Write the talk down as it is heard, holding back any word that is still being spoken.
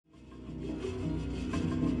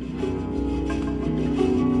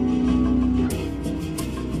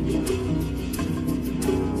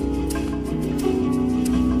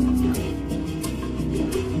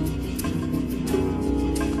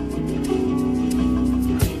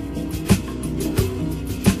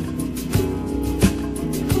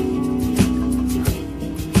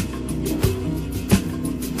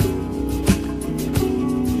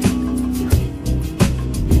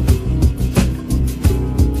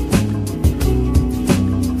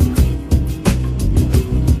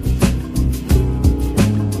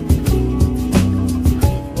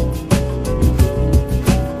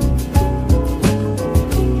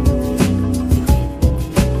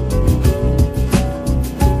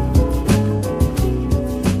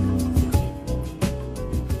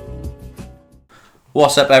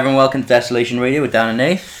What's up, everyone? Welcome to Desolation Radio with Dan and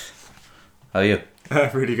Nath. How are you?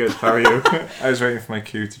 Really good. How are you? I was waiting for my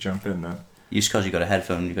cue to jump in then. Just because you got your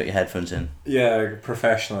headphones in. Yeah, like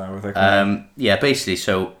professional with basically,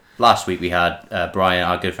 so last week we had Brian,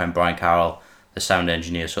 our good friend Brian Carroll, the sound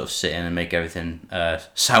engineer, sort of sit in and make everything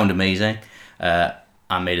sound amazing,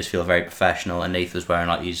 and made us feel very professional. And Nath was wearing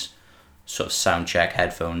like these sort of sound check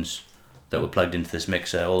headphones that were plugged into this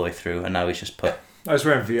mixer all the way through, and now he's just put. I was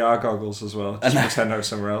wearing VR goggles as well, just to pretend I was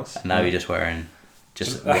somewhere else. And now you're just wearing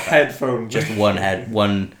just a headphone, just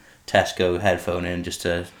one Tesco headphone in, just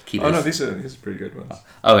to keep. No, these are pretty good ones.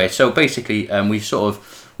 Okay, so basically, we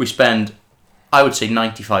spend, I would say,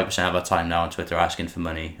 95% of our time now on Twitter asking for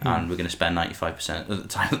money, and we're going to spend 95% of the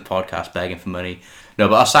time of the podcast begging for money. No,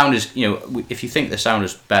 but our sound is, if you think the sound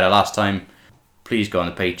was better last time, please go on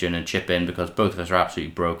the Patreon and chip in, because both of us are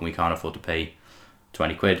absolutely broke and we can't afford to pay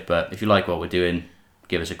 20 quid. But if you like what we're doing,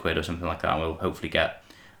 give us a quid or something like that, and we'll hopefully get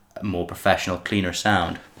a more professional, cleaner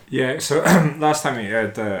sound. Yeah, so last time we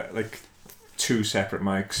had two separate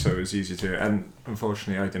mics, so it was easy to, and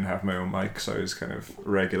unfortunately I didn't have my own mic, so I was kind of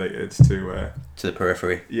regulated to the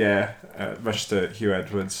periphery. Yeah, much to Hugh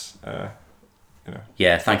Edwards.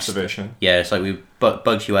 Yeah, thanks. Observation. Yeah, it's like we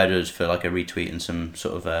bugged Hugh Edwards for like a retweet and some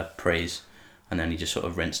sort of praise, and then he just sort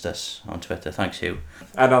of rinsed us on Twitter. Thanks, Hugh.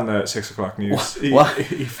 And on the 6 o'clock news, he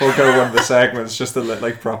forego one of the segments just to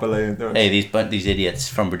let proper lay into it. Hey, these idiots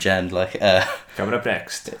from Bridgend, coming up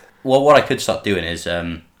next. Well, what I could start doing is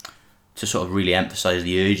to sort of really emphasise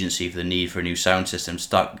the urgency for the need for a new sound system.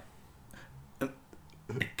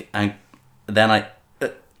 And then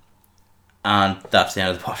and that's the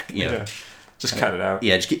end of the podcast. Yeah. Just cut it out.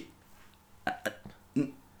 Yeah, just keep. I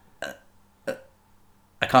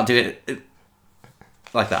can't do it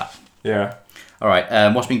like that. Yeah. All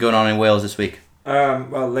right. What's been going on in Wales this week?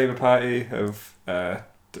 Well, Labour Party have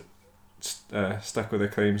stuck with their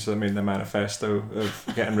claims. I mean, the manifesto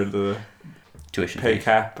of getting rid of the tuition pay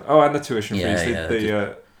cap. Oh, and the tuition fees.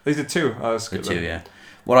 They did two. Oh, that's good. Two, yeah.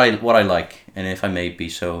 What I like, and if I may be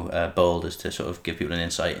so bold as to sort of give people an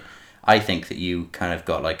insight, I think that you kind of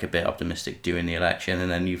got like a bit optimistic during the election,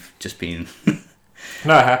 and then you've just been.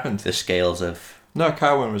 No, it happened. The scales of. No,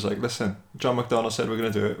 Cowan was like, listen, John McDonnell said we're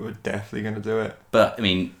going to do it. We're definitely going to do it. But, I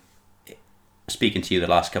mean, speaking to you the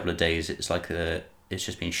last couple of days, it's like it's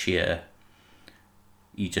just been sheer.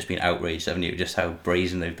 You've just been outraged, haven't you? Just how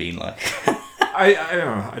brazen they've been, like.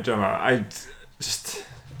 I don't know. I just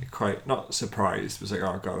quite not surprised. It was like,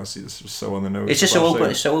 oh god, this was so on the nose. It's just so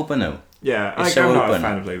open. It's so open, though. Yeah, I'm not a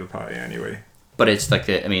fan of Labour Party anyway. But it's like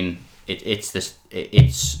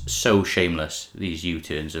it's so shameless, these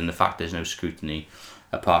U-turns, and the fact there's no scrutiny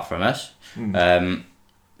apart from us.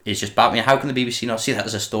 It's just bad. I mean, how can the BBC not see that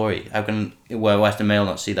as a story? How can Western Mail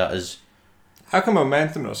not see that as? How can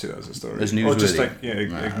Momentum not see that as a story? As newsworthy. Or just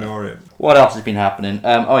ignore it. What else has been happening?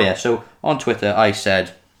 So on Twitter I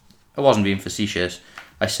said, I wasn't being facetious,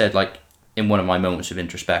 I said, like, in one of my moments of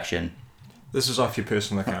introspection. This is off your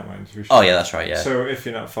personal account, man. Oh yeah, that's right, yeah. So if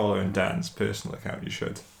you're not following Dan's personal account, you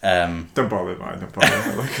should. Don't bother mine, don't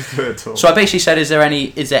bother. At all. So I basically said, is there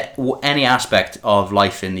any aspect of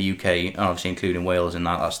life in the UK, and obviously including Wales in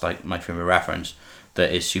that's like my favourite reference,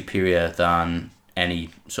 that is superior than any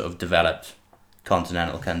sort of developed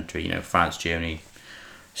continental country, France, Germany,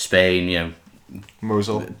 Spain,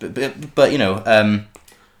 Mosul. But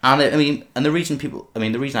and the reason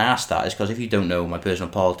I asked that is because if you don't know my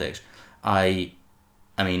personal politics, I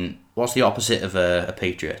mean, what's the opposite of a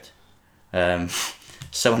patriot?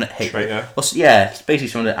 Someone that hates. Traitor. It's basically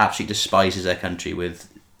someone that absolutely despises their country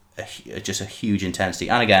with just a huge intensity.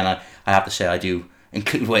 And again, I have to say I do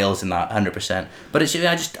include Wales in that 100%. But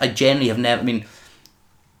I generally have never. I mean,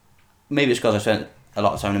 maybe it's because I spent a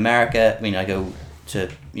lot of time in America. I mean, I go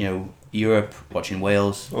to Europe watching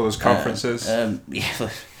Wales. All those conferences.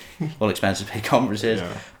 All expensive paid conferences.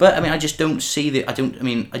 Yeah. But I mean, I just don't see I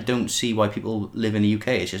don't see why people live in the UK.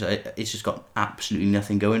 It's just got absolutely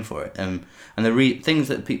nothing going for it. And the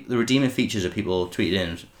the redeeming features that people tweeted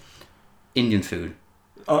in was Indian food.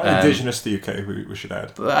 Indigenous to the UK, we should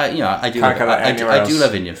add. But I do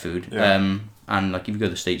love Indian food. Yeah. And like if you go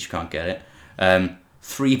to the States, you can't get it.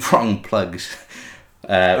 3-pronged plugs.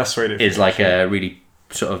 That's right. Is like a really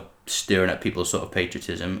sort of stirring up people's sort of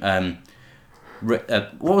patriotism.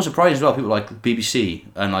 What was surprising as well, people like BBC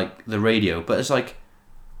and like the radio, but it's like,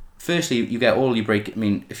 firstly, you get all your break. I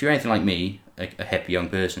mean, if you're anything like me, a hip young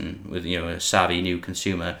person with a savvy new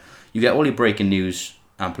consumer, you get all your breaking news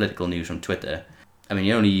and political news from Twitter. I mean,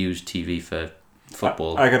 you only use TV for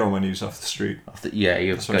football. I get all my news off the street.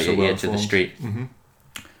 You've got your ear to the street. Mm-hmm.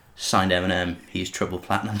 Signed Eminem, he's triple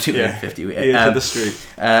platinum 250. Ear to the street.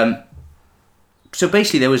 So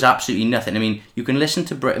basically, there was absolutely nothing. I mean, you can listen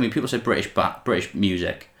to people say British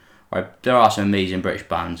music, right? There are some amazing British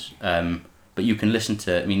bands, but you can listen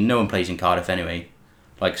to. I mean, no one plays in Cardiff anyway.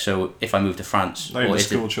 Like, so if I move to France Not even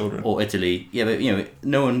school children or Italy, yeah, but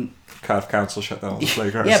no one. Cardiff Council shut down all the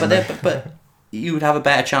playgrounds. Yeah, but you would have a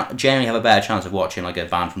better chance. Generally, have a better chance of watching like a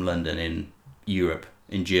band from London in Europe,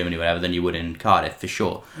 in Germany, whatever, than you would in Cardiff for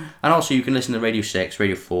sure. And also, you can listen to Radio 6,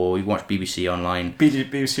 Radio 4. You watch BBC online.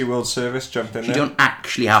 BBC World Service jumped in there. You don't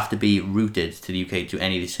actually have to be rooted to the UK to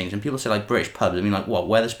any of these things. And people say like British pubs. I mean, like what,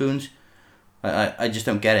 Wetherspoons? I just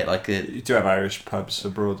don't get it. Like you do have Irish pubs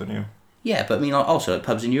abroad, don't you? Yeah, but I mean, also like,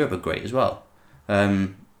 pubs in Europe are great as well.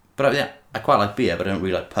 But I quite like beer, but I don't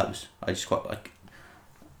really like pubs. I just quite like,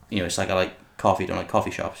 it's like I like coffee. I don't like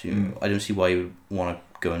coffee shops. I don't see why you would want to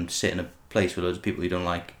go and sit in a place with loads of people you don't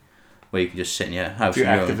like, where you can just sit in your house. You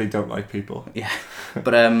actively don't like people. Yeah,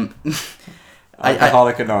 but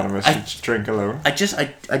Alcoholic Anonymous, you drink alone. I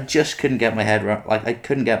just couldn't get my head around. Like, I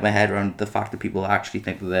couldn't get my head around the fact that people actually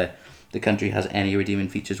think that the country has any redeeming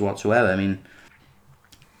features whatsoever. I mean,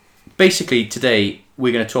 basically today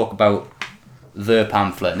we're going to talk about the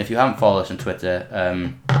pamphlet, and if you haven't followed us on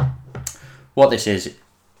Twitter, what this is,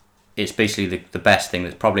 it's basically the best thing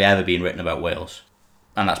that's probably ever been written about Wales,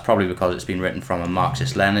 and that's probably because it's been written from a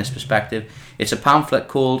Marxist-Leninist perspective. It's a pamphlet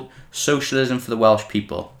called Socialism for the Welsh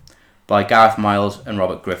People by Gareth Miles and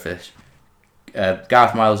Robert Griffiths.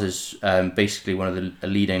 Gareth Miles is basically one of the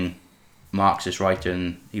leading Marxist writer,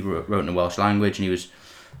 and he wrote in the Welsh language, and he was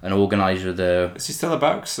an organiser of the... Is he still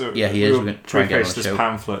about? So yeah, he is. We're going to try and get him on the show. This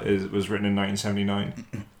pamphlet was written in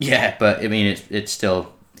 1979. Yeah, but I mean, it's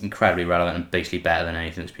still incredibly relevant and basically better than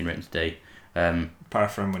anything that's been written today. Apart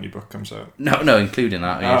from when your book comes out. No, including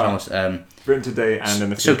that. I mean, it's almost, written today and in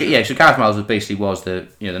the future. So Gareth Miles was the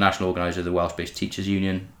national organiser of the Welsh-based Teachers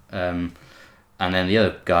Union. And then the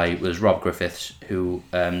other guy was Rob Griffiths, who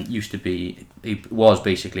was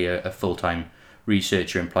basically a full-time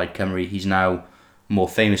researcher in Plaid Cymru. He's now more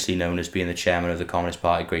famously known as being the chairman of the Communist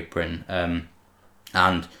Party of Great Britain.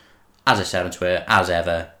 And as I said on Twitter, as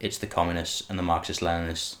ever, it's the communists and the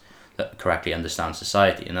Marxist-Leninists that correctly understand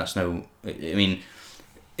society. And that's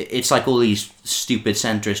it's like all these stupid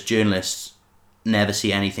centrist journalists never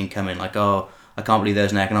see anything coming. Like, oh, I can't believe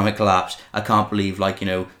there's an economic collapse. I can't believe,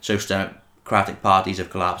 social democratic parties have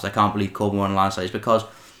collapsed. I can't believe Corbyn won landslides, because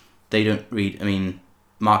they don't read. I mean,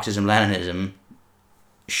 Marxism-Leninism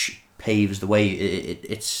paves the way.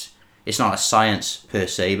 It's not a science per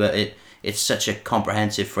se, but it's such a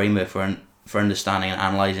comprehensive framework for understanding and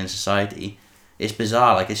analysing society. It's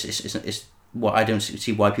bizarre. Like it's what I don't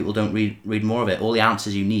see why people don't read more of it. All the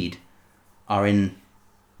answers you need are in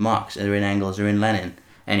Marx, they're in Engels, they're in Lenin.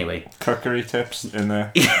 Anyway, cookery tips in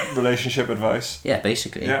there, relationship advice. Yeah,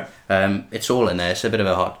 basically. Yeah. It's all in there. It's a bit of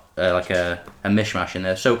a mishmash in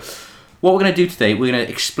there. So, what we're going to do today, we're going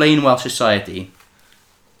to explain Welsh society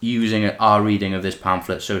using our reading of this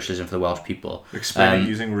pamphlet, Socialism for the Welsh People. Explain it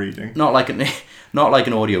using reading. Not like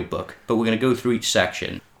an audio book, but we're going to go through each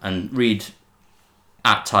section and read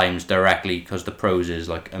at times directly, because the prose is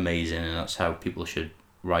amazing, and that's how people should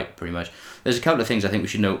write pretty much. There's a couple of things I think we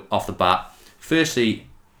should note off the bat. Firstly,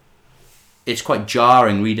 it's quite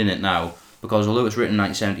jarring reading it now, because although it's written in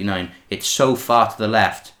 1979, it's so far to the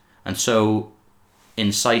left and so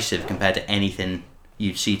incisive compared to anything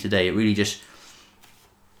you'd see today. It really just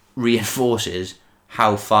reinforces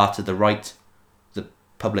how far to the right the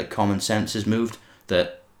public common sense has moved.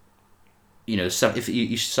 That, if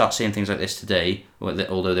you start saying things like this today,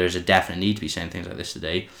 although there's a definite need to be saying things like this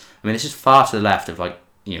today, I mean, this is far to the left of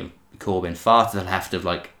Corbyn, far to the left of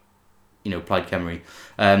Plaid Cymru.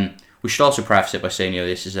 We should also preface it by saying,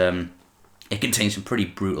 this is it contains some pretty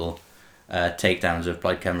brutal takedowns of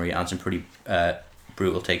Plaid Cymru and some pretty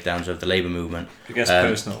brutal takedowns of the Labour movement. It gets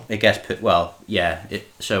personal. It gets yeah.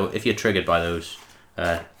 So if you're triggered by those,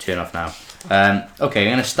 turn off now. Okay,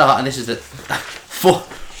 I'm going to start, and this is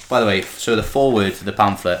by the way, so the foreword to the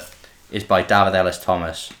pamphlet is by David Ellis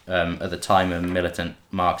Thomas, at the time a militant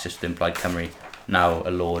Marxist within Plaid Cymru, now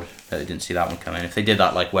a lord. They didn't see that one coming. If they did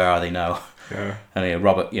that, where are they now? Yeah. And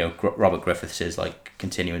Robert Griffiths is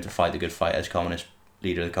continuing to fight the good fight as communist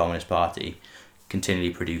leader of the Communist Party, continually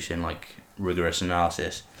producing rigorous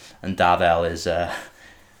analysis. And Davell is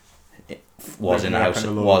was in the House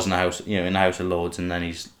in the House of Lords, and then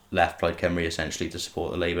he's left Plaid Cymru essentially to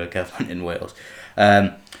support the Labour government in Wales.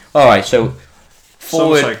 All right, so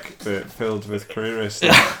forward. Sounds filled with careerists.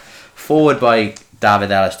 Forward by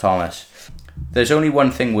David Ellis Thomas. There's only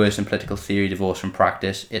one thing worse than political theory divorced from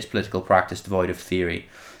practice. It's political practice devoid of theory.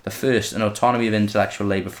 The first, an autonomy of intellectual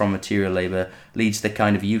labour from material labour, leads to the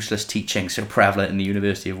kind of useless teaching so prevalent in the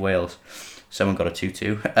University of Wales. Someone got a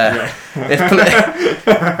tutu. Yeah.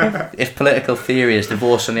 If political theory is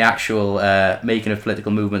divorced from the actual making of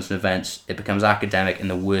political movements and events, it becomes academic in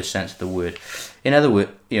the worst sense of the word. In other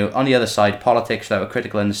words, on the other side, politics without a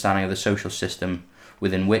critical understanding of the social system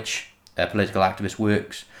within which a political activist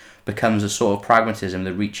works becomes a sort of pragmatism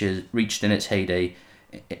that reached in its heyday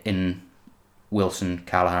in Wilson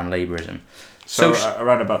Callahan labourism. So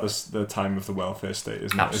around about the time of the welfare state,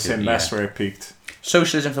 isn't it? It's in that's where it peaked.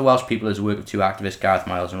 Socialism for the Welsh People is the work of two activists, Gareth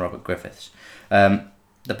Miles and Robert Griffiths.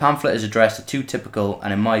 The pamphlet is addressed to two typical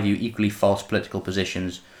and, in my view, equally false political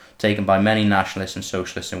positions taken by many nationalists and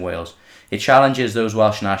socialists in Wales. It challenges those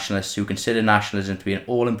Welsh nationalists who consider nationalism to be an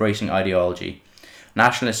all-embracing ideology.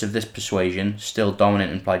 Nationalists of this persuasion, still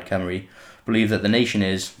dominant in Plaid Cymru, believe that the nation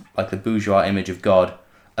is, like the bourgeois image of God,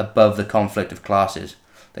 above the conflict of classes,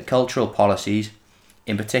 that cultural policies,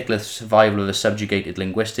 in particular the survival of a subjugated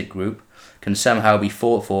linguistic group, can somehow be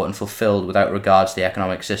fought for and fulfilled without regard to the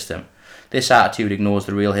economic system. This attitude ignores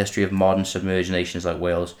the real history of modern submerged nations like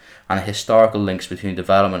Wales and the historical links between the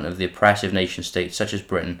development of the oppressive nation-states such as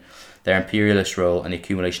Britain, their imperialist role and the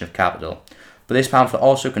accumulation of capital. But this pamphlet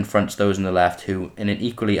also confronts those on the left who, in an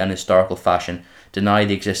equally unhistorical fashion, deny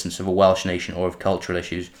the existence of a Welsh nation or of cultural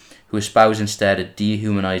issues, who espouse instead a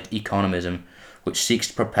dehumanised economism which seeks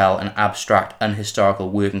to propel an abstract, unhistorical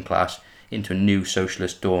working class into a new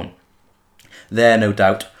socialist dawn. There, no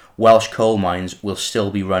doubt, Welsh coal mines will still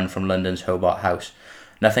be run from London's Hobart House.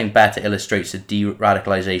 Nothing better illustrates the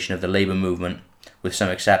de-radicalisation of the Labour movement, with some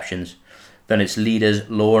exceptions, than its leaders'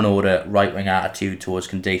 law and order right-wing attitude towards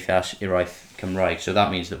Cymdeithas Iraeth Cymraeg. So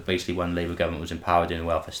that means that basically when the Labour government was empowered in the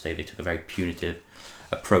welfare state, they took a very punitive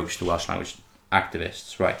approach to Welsh language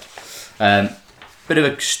activists. Right. Bit of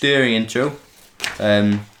a stirring intro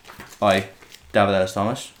by David Ellis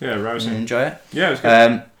Thomas. Yeah, rousing. Enjoy it? Yeah, it was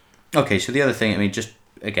good. Okay, so the other thing, just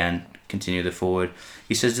again, continue the forward.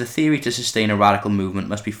 He says the theory to sustain a radical movement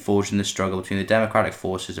must be forged in the struggle between the democratic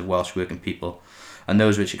forces of Welsh working people and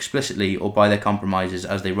those which explicitly, or by their compromises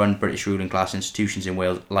as they run British ruling class institutions in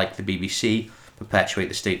Wales like the BBC, perpetuate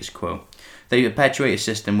the status quo. They perpetuate a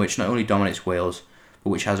system which not only dominates Wales,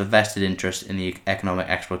 but which has a vested interest in the economic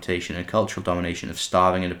exploitation and cultural domination of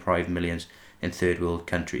starving and deprived millions in third world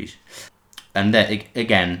countries. And then,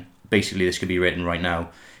 again, basically this could be written right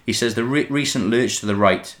now. He says the recent lurch to the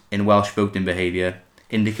right in Welsh voting behaviour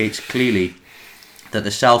indicates clearly that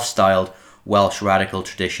the self-styled Welsh radical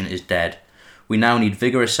tradition is dead. We now need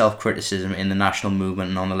vigorous self-criticism in the national movement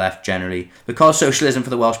and on the left generally. Because Socialism for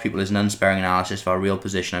the Welsh People is an unsparing analysis of our real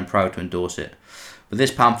position, I'm proud to endorse it. But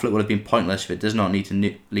this pamphlet would have been pointless if it does not need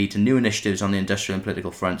to lead to new initiatives on the industrial and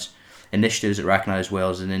political fronts, initiatives that recognise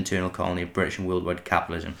Wales as an internal colony of British and worldwide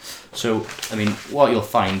capitalism. So, what you'll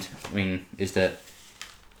find, is that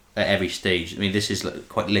at every stage, this is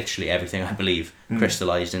quite literally everything, I believe,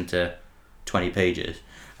 crystallised into 20 pages.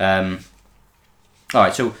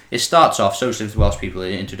 Alright, so it starts off, Socialism for the Welsh People,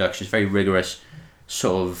 the introduction, is very rigorous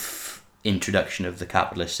sort of introduction of the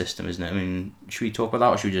capitalist system, isn't it? Should we talk about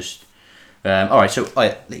that, or should we just... Alright, so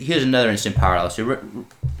here's another interesting parallel. So,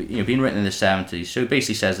 being written in the 70s, so it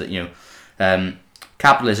basically says that,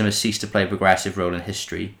 capitalism has ceased to play a progressive role in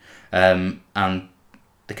history, and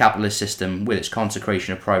the capitalist system, with its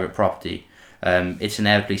consecration of private property, its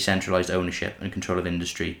inevitably centralised ownership and control of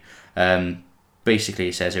industry, basically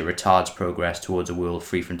it says it retards progress towards a world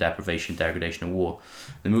free from deprivation, degradation and war.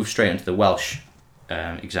 They move straight into the Welsh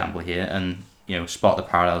example here and spot the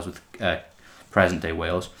parallels with present day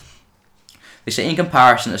Wales. They say in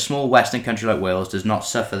comparison, a small western country like Wales does not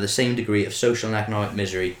suffer the same degree of social and economic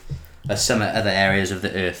misery as some other areas of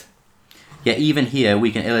the earth. Yet even here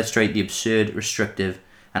we can illustrate the absurd, restrictive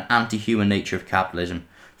and anti-human nature of capitalism.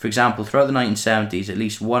 For example, throughout the 1970s, at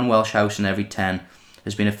least one Welsh house in every 10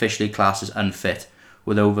 has been officially classed as unfit,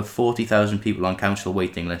 with over 40,000 people on council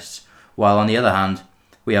waiting lists, while on the other hand,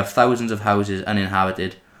 we have thousands of houses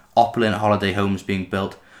uninhabited, opulent holiday homes being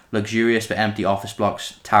built, luxurious but empty office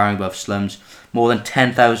blocks towering above slums, more than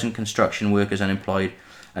 10,000 construction workers unemployed,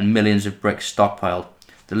 and millions of bricks stockpiled.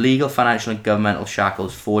 The legal, financial and governmental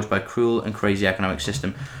shackles forged by a cruel and crazy economic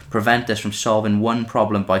system prevent us from solving one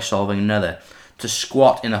problem by solving another. To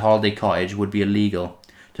squat in a holiday cottage would be illegal.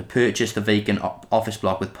 To purchase the vacant office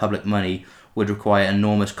block with public money would require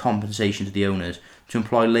enormous compensation to the owners. To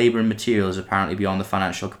employ labour and materials is apparently beyond the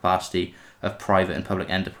financial capacity of private and public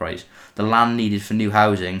enterprise. The land needed for new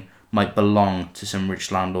housing might belong to some rich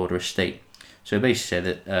landlord or estate. So it basically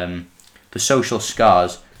said that the social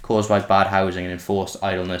scars caused by bad housing and enforced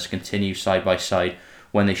idleness continue side by side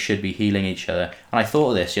when they should be healing each other. And I thought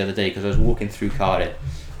of this the other day because I was walking through Cardiff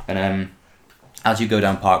and as you go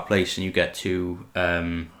down Park Place and you get to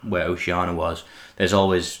where Oceana was, there's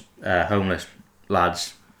always homeless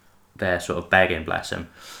lads there sort of begging, bless them.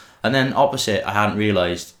 And then opposite, I hadn't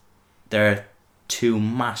realised, there are 2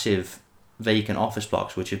 massive vacant office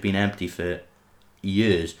blocks which have been empty for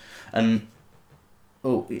years. And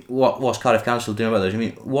what's Cardiff Council doing about those? I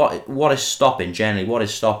mean, what is stopping, generally,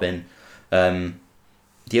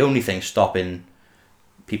 the only thing stopping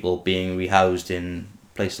people being rehoused in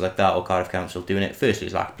places like that, or Cardiff Council doing it, firstly,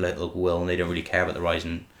 is lack of political will, and they don't really care about the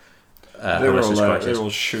rising homelessness crisis. They will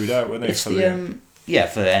shoot out, wouldn't they?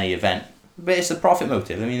 It's for any event, but it's the profit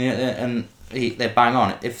motive. I mean, and they bang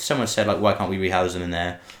on. If someone said, like, why can't we rehouse them in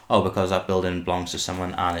there? Oh, because that building belongs to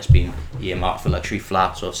someone and it's been earmarked for luxury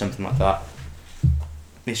flats or something like that.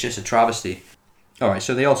 It's just a travesty. Alright,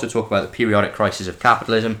 so they also talk about the periodic crisis of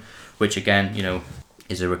capitalism, which again,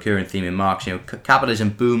 is a recurring theme in Marx. Capitalism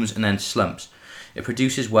booms and then slumps. It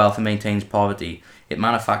produces wealth and maintains poverty. It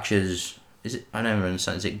manufactures... I never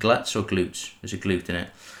understand. Is it gluts or glutes? There's a glute in it.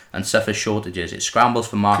 And suffers shortages. It scrambles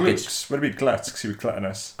for markets... Glutes? Would it be gluts? Because you were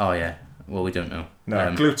gluttonous. Oh, yeah. Well, we don't know. No,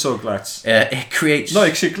 glutes or gluts? It creates... No,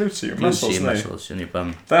 actually glutes are your muscles, muscles in your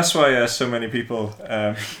bum. That's why so many people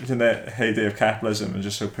in the heyday of capitalism are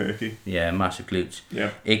just so perky. Yeah, massive glutes.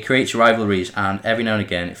 Yeah. It creates rivalries, and every now and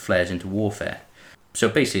again it flares into warfare. So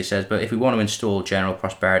basically it says, but if we want to install general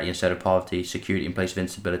prosperity instead of poverty, security in place of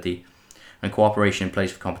instability, and cooperation in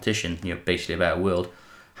place of competition, basically a better world,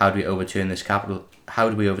 how do we overturn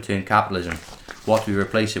capitalism? What do we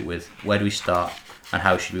replace it with? Where do we start? And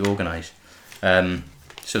how should we organise?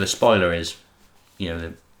 So the spoiler is,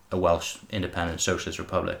 a Welsh independent socialist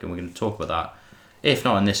republic, and we're going to talk about that. If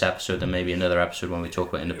not in this episode, then maybe another episode when we talk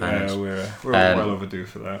about independence. Yeah, we're well overdue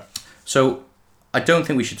for that. So I don't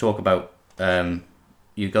think we should talk about...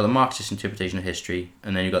 you've got the Marxist interpretation of history,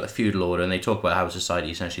 and then you've got the feudal order, and they talk about how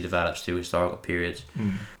society essentially develops through historical periods.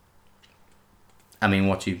 I mean,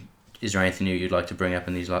 is there anything new you'd like to bring up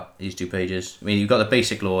in these 2 pages? I mean, you've got the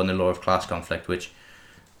basic law and the law of class conflict, which...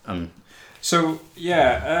 I've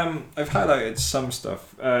highlighted some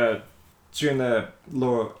stuff. During the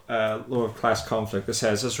law of class conflict, it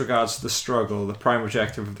says, as regards to the struggle, the prime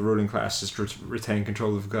objective of the ruling class is to retain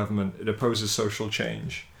control of government. It opposes social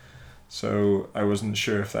change. So I wasn't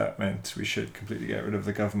sure if that meant we should completely get rid of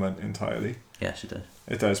the government entirely. Yes, it does.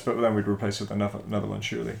 It does, but then we'd replace it with another one,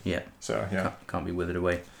 surely. Yeah. So, yeah. Can't be withered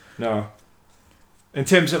away. No. In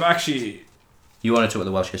terms of actually... You want to talk about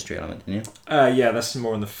the Welsh history element, didn't you? Yeah, that's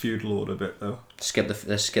more in the feudal order bit, though.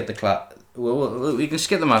 Let's skip the class... Well, we can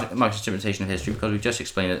skip the Marxist interpretation of history because we've just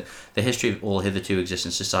explained that the history of all hitherto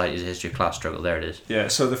existing society is a history of class struggle. There it is. Yeah,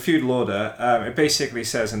 so the feudal order, it basically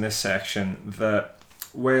says in this section that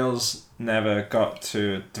Wales never got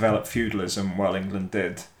to develop feudalism while England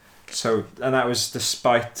did. So, and that was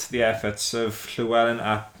despite the efforts of Llywelyn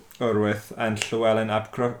ap Urwyth and Llywelyn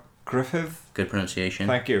ap Gruffydd. Good pronunciation.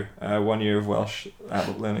 Thank you. 1 year of Welsh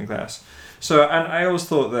adult learning class. So, and I always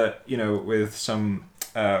thought that, with some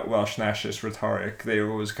Welsh nationalist rhetoric, they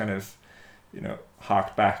were always kind of,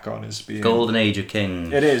 harked back on as being... Golden age of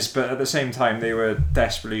kings. It is, but at the same time, they were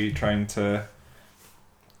desperately trying to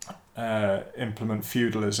implement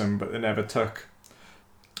feudalism, but they never took.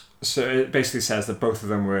 So it basically says that both of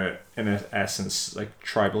them were, in essence, like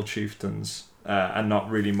tribal chieftains and not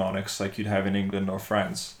really monarchs like you'd have in England or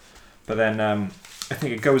France. But then I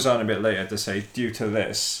think it goes on a bit later to say, due to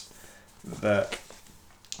this, that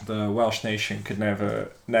the Welsh nation could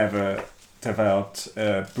never develop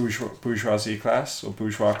a bourgeoisie class or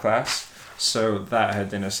bourgeois class. So that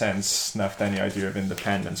had, in a sense, snuffed any idea of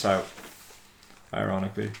independence out,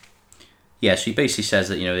 ironically. Yeah, so he basically says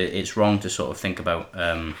that, it's wrong to sort of think about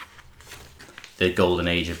the golden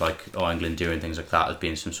age of, England doing things like that as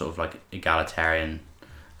being some sort of, egalitarian,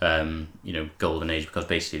 golden age, because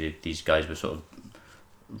basically these guys were sort of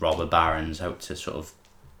robber barons out to sort of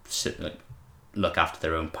look after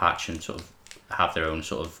their own patch and sort of have their own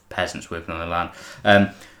sort of peasants working on their land.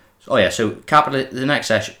 So the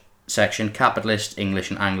next section, capitalist, English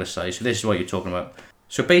and Anglicised. So this is what you're talking about.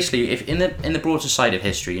 So basically, if in the broad society of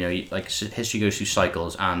history, history goes through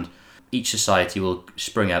cycles, and each society will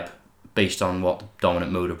spring up based on what the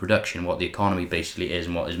dominant mode of production, what the economy basically is,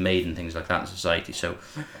 and what is made and things like that in society. So,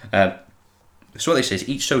 so what they say is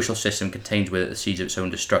each social system contains with it the seeds of its own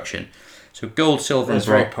destruction. So gold, silver, and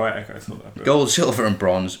very poetic. I thought that. Gold, silver, and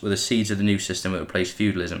bronze were the seeds of the new system that replaced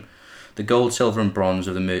feudalism. The gold, silver, and bronze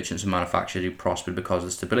of the merchants and manufacturers who prospered because of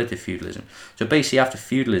the stability of feudalism. So basically, after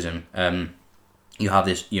feudalism, you have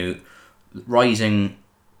this, rising,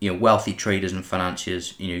 wealthy traders and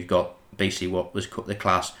financiers. You've got basically what was the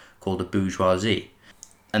class called the bourgeoisie,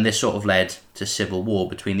 and this sort of led to civil war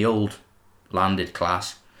between the old landed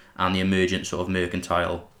class and the emergent sort of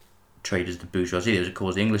mercantile traders, the bourgeoisie. It was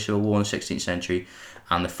caused the English Civil War in the 16th century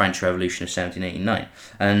and the French Revolution of 1789.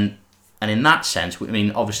 And in that sense, I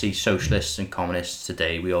mean, obviously socialists and communists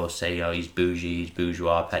today, we all say, oh, he's bougie, he's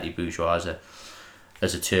bourgeois, petty bourgeois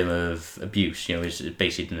as a term of abuse. You know, it's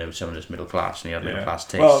basically denotes someone that's middle class and you have middle class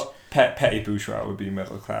tastes. Well, petty bourgeois would be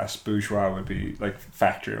middle class. Bourgeois would be like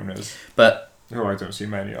factory owners. But who I don't see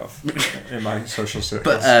many of in my social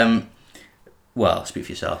circles. But well, speak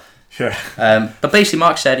for yourself. Yeah. But basically,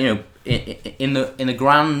 Marx said, you know, in the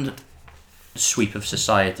grand sweep of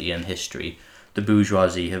society and history, the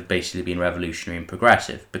bourgeoisie have basically been revolutionary and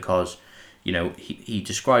progressive because, you know, he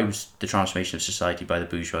describes the transformation of society by the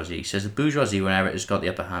bourgeoisie. He says the bourgeoisie, whenever it has got the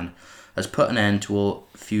upper hand, has put an end to all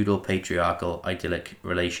feudal, patriarchal, idyllic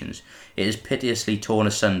relations. It has pitilessly torn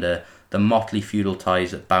asunder the motley feudal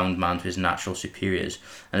ties that bound man to his natural superiors,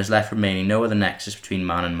 and has left remaining no other nexus between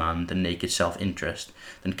man and man than naked self-interest,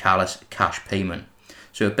 than callous cash payment.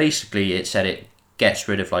 So basically, it said it gets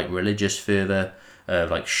rid of like religious fervour,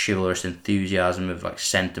 like chivalrous enthusiasm, of like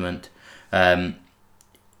sentiment, you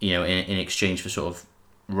know, in exchange for sort of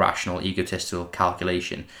rational, egotistical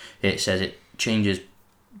calculation. It says it changes.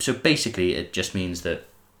 So basically, it just means that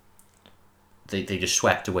they just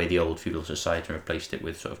swept away the old feudal society and replaced it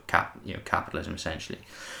with sort of capitalism, essentially.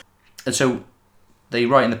 And so they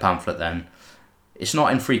write in the pamphlet then, it's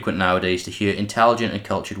not infrequent nowadays to hear intelligent and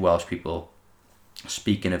cultured Welsh people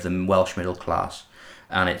speaking of the Welsh middle class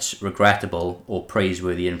and its regrettable or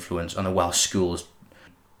praiseworthy influence on the Welsh schools,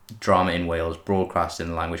 drama in Wales, broadcast in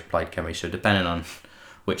the language Plaid Cymru. So depending on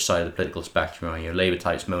which side of the political spectrum, you know, Labour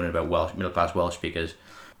types moaning about middle class Welsh speakers,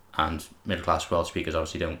 and middle class Welsh speakers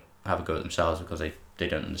obviously don't have a go at themselves because they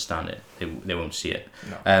don't understand it. They won't see it.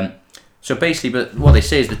 No. So basically, but what they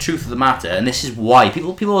say is the truth of the matter, and this is why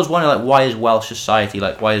people always wonder, like, why is Welsh society,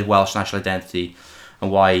 like, why is Welsh national identity,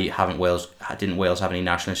 and why didn't Wales have any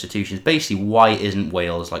national institutions? Basically, why isn't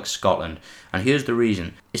Wales like Scotland? And here's the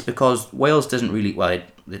reason: it's because Wales doesn't really, well,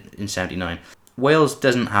 in '79, Wales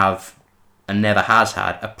doesn't have and never has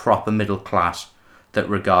had a proper middle class that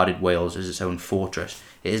regarded Wales as its own fortress.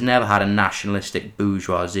 It has never had a nationalistic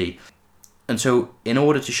bourgeoisie. And so, in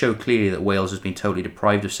order to show clearly that Wales has been totally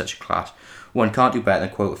deprived of such a class, one can't do better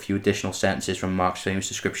than quote a few additional sentences from Marx's famous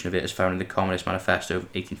description of it as found in the Communist Manifesto of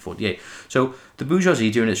 1848. So, the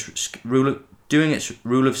bourgeoisie, during its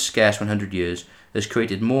rule of scarce 100 years, has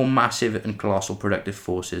created more massive and colossal productive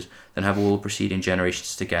forces than have all the preceding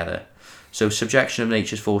generations together. So, subjection of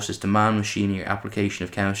nature's forces to man, machinery, application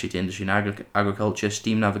of chemistry to industry and agriculture,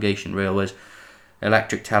 steam navigation, railways,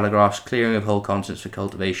 electric telegraphs, clearing of whole continents for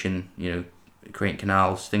cultivation, you know, creating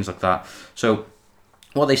canals, things like that. So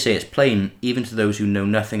what they say is plain, even to those who know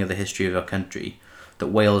nothing of the history of our country, that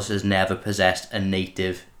Wales has never possessed a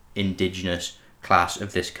native, indigenous class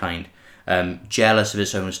of this kind, jealous of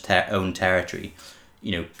its own territory,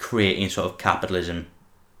 you know, creating sort of capitalism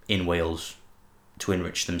in Wales to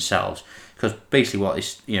enrich themselves. Because basically what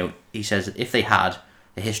is, you know, he says that if they had,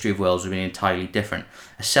 the history of Wales would be entirely different.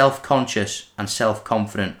 A self-conscious and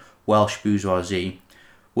self-confident Welsh bourgeoisie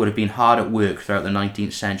would have been hard at work throughout the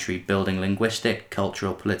 19th century building linguistic,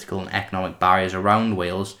 cultural, political and economic barriers around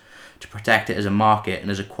Wales to protect it as a market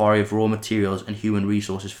and as a quarry of raw materials and human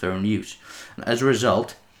resources for their own use. And as a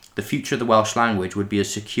result, the future of the Welsh language would be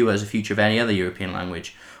as secure as the future of any other European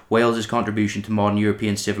language. Wales's contribution to modern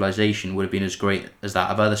European civilization would have been as great as that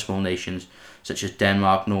of other small nations, such as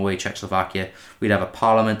Denmark, Norway, Czechoslovakia. We'd have a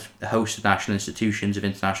parliament, a host of national institutions of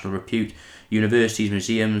international repute, universities,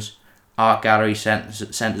 museums, art galleries,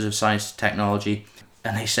 centres of science and technology.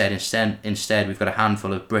 And they said instead we've got a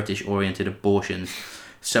handful of British-oriented abortions,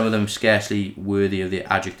 some of them scarcely worthy of the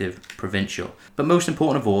adjective provincial. But most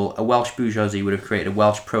important of all, a Welsh bourgeoisie would have created a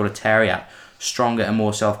Welsh proletariat, stronger and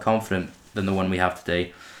more self-confident than the one we have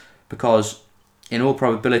today, because in all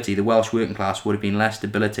probability the Welsh working class would have been less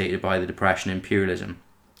debilitated by the depression and imperialism.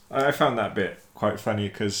 I found that bit quite funny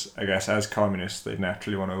because I guess as communists they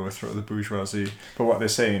naturally want to overthrow the bourgeoisie, but what they're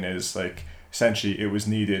saying is like essentially it was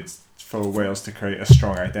needed for Wales to create a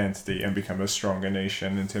strong identity and become a stronger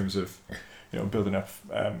nation in terms of, you know, building up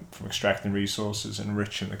from extracting resources and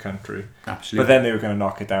enriching the country. Absolutely. But then they were going to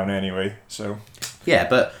knock it down anyway. So yeah,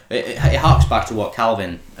 but it harks back to what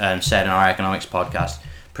Calvin said in our economics podcast.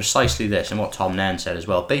 Precisely this, and what Tom Nairn said as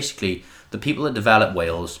well. Basically, the people that developed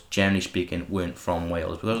Wales, generally speaking, weren't from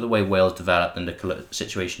Wales. Because of the way Wales developed under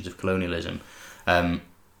situations of colonialism,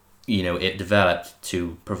 you know, it developed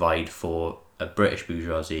to provide for a British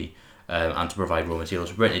bourgeoisie, and to provide raw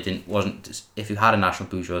materials. Britain, it didn't wasn't. If you had a national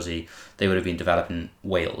bourgeoisie, they would have been developing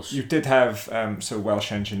Wales. You did have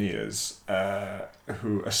Welsh engineers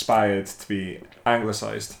who aspired to be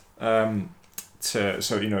anglicised. They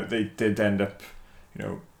did end up,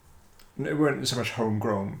 they weren't so much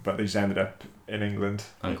homegrown, but they just ended up in England.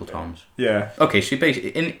 Uncle Tom's. Yeah. Okay, so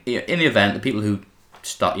basically, in the event, the people who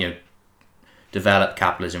developed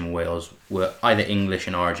capitalism in Wales were either English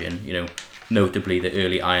in origin, notably the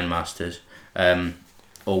early ironmasters,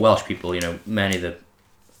 or Welsh people. Many of the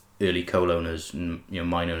early coal owners and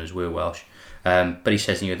mine owners were Welsh. But he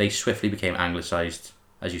says they swiftly became anglicised,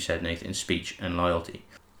 as you said, Nathan, in speech and loyalty.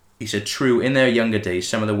 He said, true, in their younger days,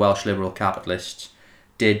 some of the Welsh liberal capitalists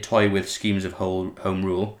did toy with schemes of home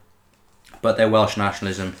rule, but their Welsh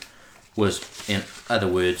nationalism was, in other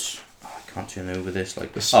words, I can't turn over this,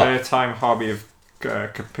 like the spare time hobby of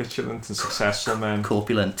capitulant and successful men.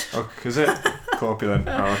 Corpulent. Oh, is it? Corpulent.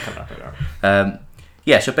 Oh, I can't have it out.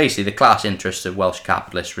 So basically the class interests of Welsh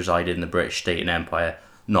capitalists resided in the British state and empire,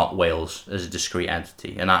 not Wales as a discrete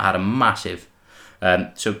entity, and that had a massive...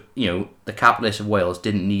 the capitalists of Wales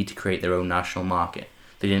didn't need to create their own national market.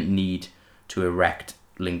 They didn't need to erect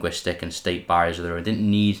linguistic and state barriers of their own. They didn't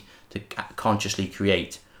need to consciously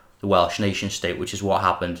create the Welsh nation state, which is what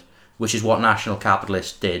happened, which is what national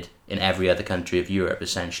capitalists did in every other country of Europe,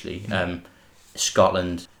 essentially.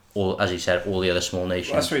 Scotland, as he said, all the other small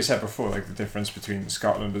nations. Well, that's what he said before, like the difference between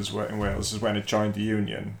Scotland and Wales is when it joined the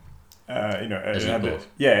Union. It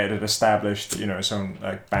had established its own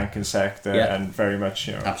banking sector and very much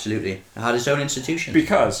absolutely it had its own institutions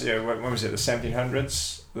because when was it, the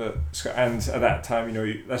 1700s, and at that time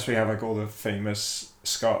that's where you have all the famous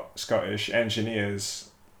Scottish engineers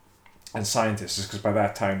and scientists, because by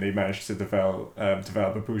that time they managed to develop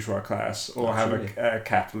a bourgeois class or absolutely. have a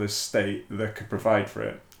capitalist state that could provide for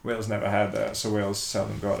it. Wales never had that, so Wales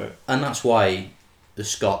seldom got it, and that's why the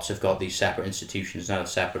Scots have got these separate institutions now, a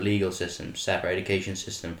separate legal system, separate education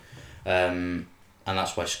system, and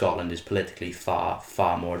that's why Scotland is politically far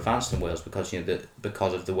more advanced than Wales, because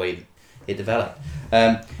because of the way it developed.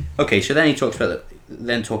 So then he talks about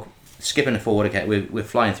skipping forward again. We're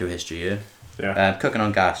flying through history here. Yeah. Cooking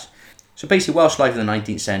on gas. So basically, Welsh life in the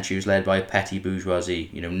 19th century was led by a petty bourgeoisie.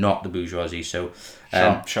 Not the bourgeoisie. So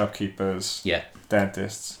shopkeepers. Yeah.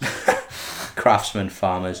 Dentists. Craftsmen,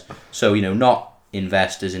 farmers. So not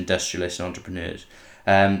investors, industrialists and entrepreneurs.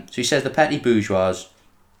 So he says the petty bourgeois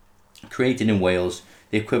created in Wales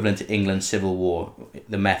the equivalent to England's Civil War,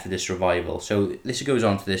 the Methodist revival. So this goes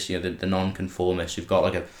on to this, the non-conformists who've got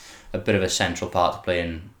like a bit of a central part to play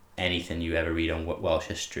in anything you ever read on Welsh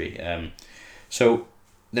history. So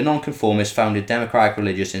the non-conformists founded democratic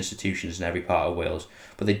religious institutions in every part of Wales,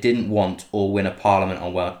 but they didn't want or win a parliament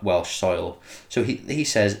on Welsh soil. So he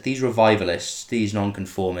says these revivalists, these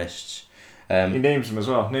non-conformists, he names them as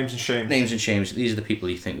well. Names and shames. These are the people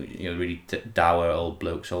you think really dour old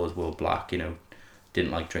blokes, always wore black.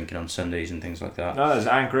 Didn't like drinking on Sundays and things like that. No, there's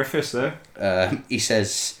Anne Griffiths there. He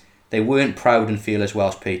says they weren't proud and fearless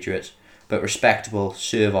Welsh patriots, but respectable,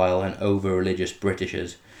 servile, and over-religious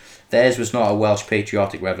Britishers. Theirs was not a Welsh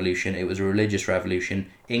patriotic revolution; it was a religious revolution,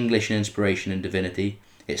 English in inspiration and divinity.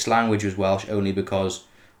 Its language was Welsh only because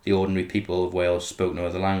the ordinary people of Wales spoke no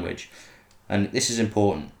other language. And this is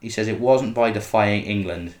important. He says it wasn't by defying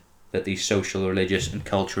England that these social, religious and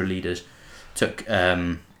cultural leaders took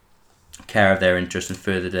care of their interests and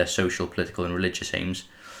furthered their social, political and religious aims,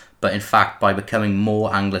 but in fact by becoming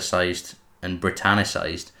more anglicised and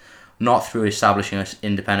Britannicised, not through establishing an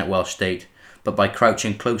independent Welsh state, but by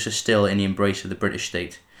crouching closer still in the embrace of the British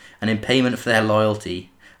state. And in payment for their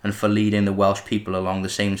loyalty and for leading the Welsh people along the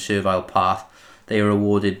same servile path, they were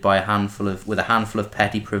rewarded by with a handful of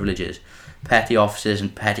petty privileges, petty offices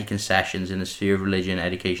and petty concessions in the sphere of religion,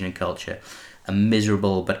 education and culture, a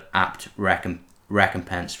miserable but apt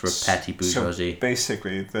recompense for a petty bourgeoisie. So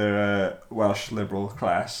basically the Welsh liberal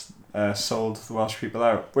class sold the Welsh people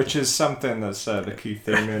out, which is something that's the key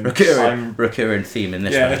theme in recurring theme in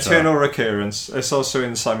this one. Eternal recurrence. It's also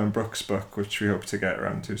in Simon Brooks' book, which we hope to get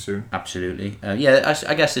around to soon. Absolutely.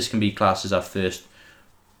 I guess this can be classed as our first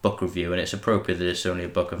book review, and it's appropriate that it's only a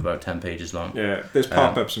book of about 10 pages long. Yeah, there's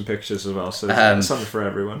pop-ups and pictures as well, so there's something for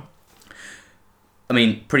everyone. I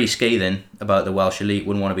mean, pretty scathing about the Welsh elite.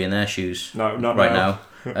 Wouldn't want to be in their shoes. No, not right now.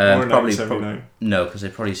 Probably no, because they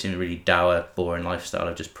probably seem a really dour, boring lifestyle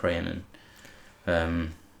of just praying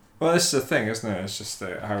and. Well, this is the thing, isn't it? It's just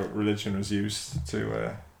how religion was used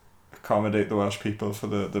to accommodate the Welsh people for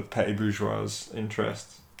the petty bourgeois'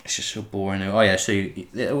 interests. It's just so boring. Oh yeah,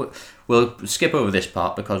 so we'll skip over this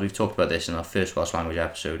part because we've talked about this in our first Welsh language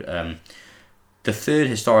episode. The third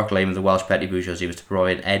historical aim of the Welsh petty bourgeoisie was to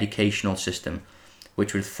provide an educational system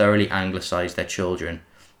which would thoroughly anglicise their children,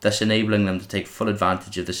 thus enabling them to take full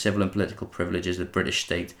advantage of the civil and political privileges of the British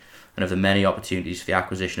state and of the many opportunities for the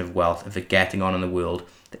acquisition of wealth and for getting on in the world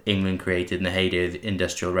that England created in the heyday of the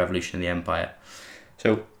Industrial Revolution in the Empire.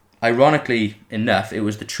 So, ironically enough, it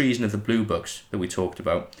was the treason of the Blue Books that we talked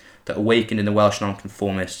about that awakened in the Welsh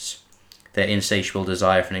nonconformists their insatiable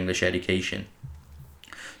desire for an English education.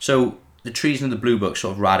 So, the treason of the Blue Books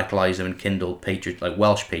sort of radicalised them and kindled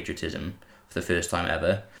Welsh patriotism for the first time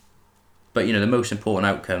ever. But, the most important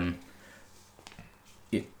outcome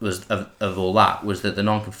was of all that was that the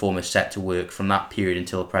nonconformists set to work from that period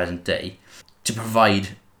until the present day to provide,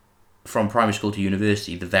 from primary school to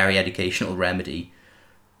university, the very educational remedy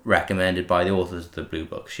recommended by the authors of the Blue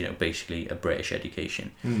Books, basically a British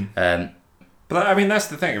education. But I mean, that's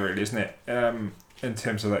the thing, really, isn't it? In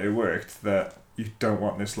terms of that, it worked, that you don't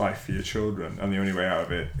want this life for your children, and the only way out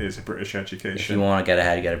of it is a British education. If you want to get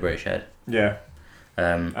ahead, get a British head. Yeah.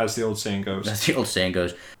 As the old saying goes. As the old saying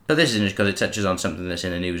goes. But this is interesting because it touches on something that's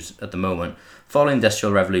in the news at the moment. Following the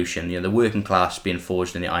Industrial Revolution, the working class being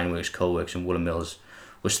forged in the ironworks, coalworks and woolen mills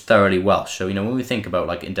was thoroughly Welsh. So, when we think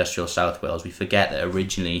about industrial South Wales, we forget that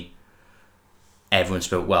originally everyone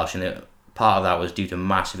spoke Welsh, and part of that was due to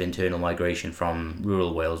massive internal migration from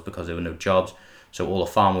rural Wales because there were no jobs. So all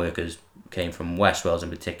the farm workers came from West Wales in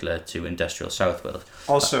particular to industrial South Wales.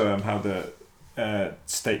 Also, how the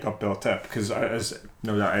state got built up, because as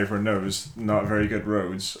no doubt everyone knows, not very good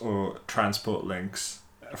roads or transport links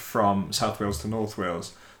from South Wales to North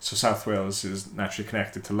Wales. So South Wales is naturally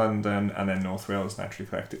connected to London, and then North Wales is naturally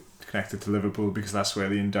connected to Liverpool, because that's where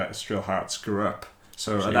the industrial hearts grew up.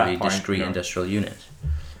 So at that point, discrete industrial units.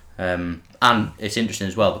 And it's interesting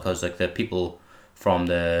as well because the people from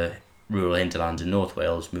the rural hinterlands in North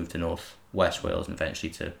Wales moved to North West Wales and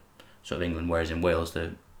eventually to sort of England, whereas in Wales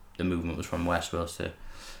the movement was from West Wales to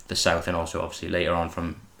the south, and also obviously later on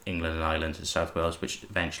from England and Ireland to South Wales, which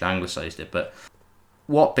eventually anglicised it. But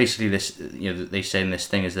what basically this, they say in this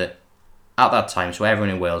thing is that at that time, so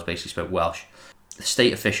everyone in Wales basically spoke Welsh. The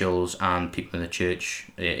state officials and people in the church,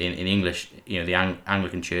 in English, the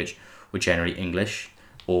Anglican Church, were generally English,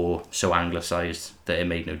 or so anglicised that it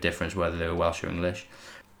made no difference whether they were Welsh or English.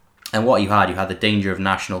 And what you had the danger of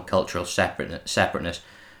national cultural separateness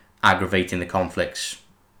aggravating the conflicts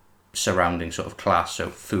surrounding sort of class, so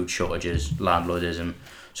food shortages, landlordism.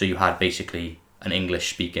 So you had basically an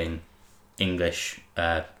English-speaking English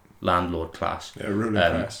landlord class. Yeah, ruling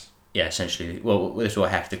class. Yeah, essentially. Well, this is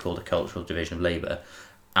what Hector called a cultural division of labour.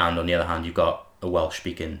 And on the other hand, you've got a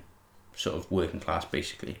Welsh-speaking sort of working class,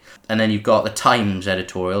 basically. And then you've got the Times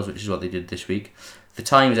editorials, which is what they did this week. The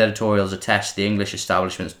Times editorials attest the English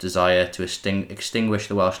establishment's desire to extinguish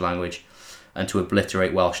the Welsh language and to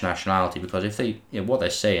obliterate Welsh nationality, because if they, what they're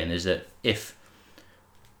saying is that if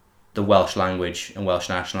the Welsh language and Welsh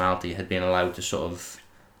nationality had been allowed to sort of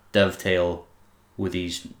dovetail with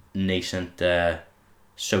these nascent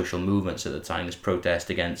social movements at the time, this protest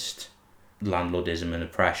against landlordism and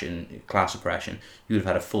oppression, class oppression, you would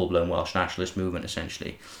have had a full-blown Welsh nationalist movement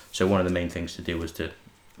essentially. So one of the main things to do was to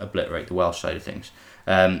obliterate the Welsh side of things.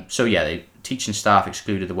 The teaching staff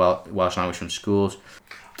excluded the Welsh language from schools.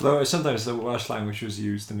 Though sometimes the Welsh language was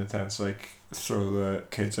used in a sense like throw the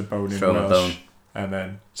kids a bone in Welsh and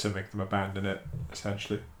then to make them abandon it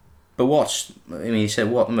essentially. But he said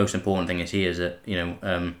what the most important thing is here is that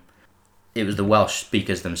it was the Welsh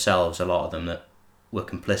speakers themselves, a lot of them, that were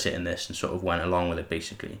complicit in this and sort of went along with it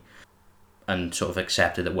basically and sort of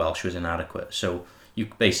accepted that Welsh was inadequate. So you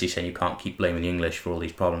basically saying you can't keep blaming the English for all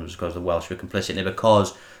these problems because the Welsh were complicit in it,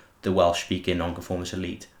 because the Welsh speaking nonconformist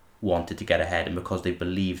elite wanted to get ahead and because they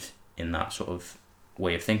believed in that sort of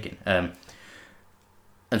way of thinking. And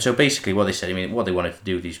so basically what they said, what they wanted to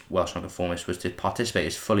do, these Welsh nonconformists, was to participate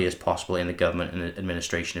as fully as possible in the government and the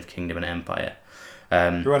administration of kingdom and empire.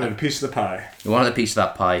 You wanted a piece of the pie. You wanted a piece of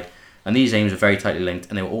that pie. And these aims were very tightly linked,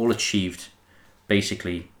 and they were all achieved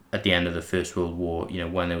basically at the end of the First World War,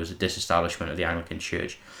 when there was a disestablishment of the Anglican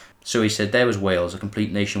Church. So he said, there was Wales, a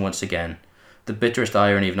complete nation once again. The bitterest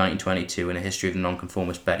irony of 1922 in a history of the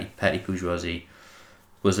nonconformist petty bourgeoisie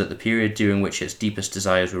was that the period during which its deepest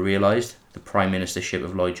desires were realised, the Prime Ministership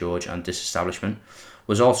of Lloyd George and disestablishment,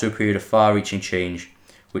 was also a period of far-reaching change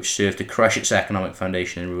which served to crush its economic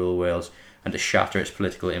foundation in rural Wales and to shatter its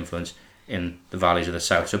political influence in the valleys of the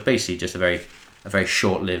south. So basically just a very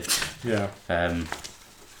short-lived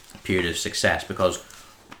period of success, because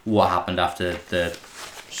what happened after the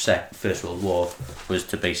First World War was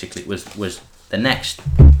the next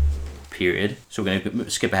period. So we're going to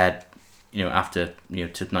skip ahead after to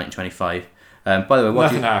 1925. By the way,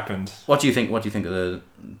 Nothing happened. What do you think? What do you think of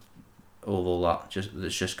all that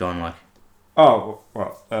that's just gone like? Oh,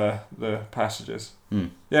 well, the passages. Hmm.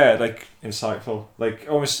 Yeah, like insightful. Like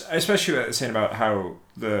almost, especially what it's saying about how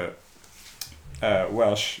the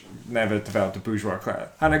Welsh never developed a bourgeois class,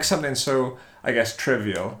 and like something so I guess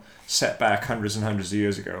trivial, set back hundreds and hundreds of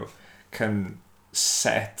years ago, can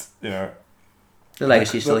set the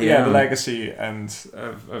legacy still here. Yeah, the legacy and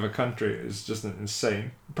of a country is just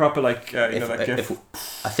insane. Proper like I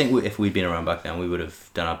think if we'd been around back then, we would have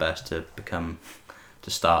done our best to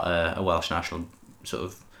start a Welsh national sort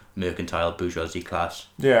of mercantile bourgeoisie class.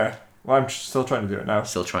 Yeah, well, I'm still trying to do it now.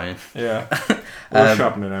 Still trying. Yeah, we're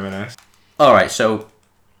shopping in M&S. All right, so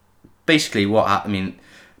basically, we're going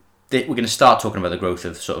to start talking about the growth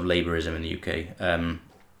of sort of labourism in the UK.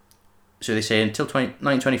 So they say until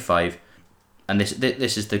 1925, and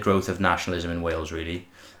this is the growth of nationalism in Wales, really.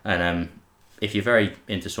 And if you're very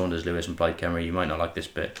into Saunders Lewis and Plaid Cymru, you might not like this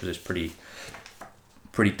bit because it's pretty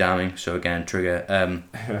damning. So again, trigger.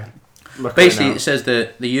 Basically, it says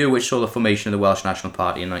the year which saw the formation of the Welsh National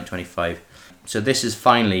Party in 1925. So this is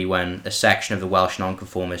finally when a section of the Welsh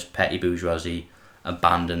nonconformist petty bourgeoisie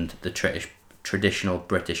abandoned the traditional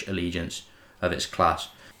British allegiance of its class.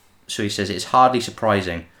 So he says it's hardly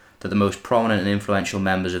surprising that the most prominent and influential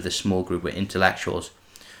members of this small group were intellectuals,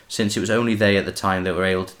 since it was only they at the time that were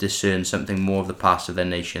able to discern something more of the past of their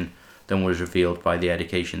nation than was revealed by the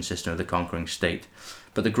education system of the conquering state.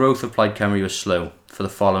 But the growth of Plaid Cymru was slow, for the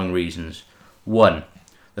following reasons. 1.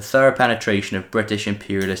 The thorough penetration of British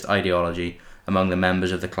imperialist ideology among the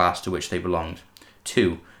members of the class to which they belonged.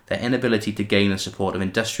 2. Their inability to gain the support of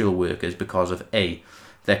industrial workers because of A.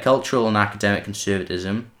 Their cultural and academic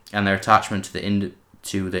conservatism and their attachment to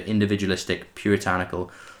the individualistic,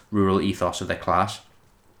 puritanical, rural ethos of their class.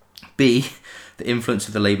 B. The influence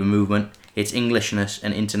of the labour movement, its Englishness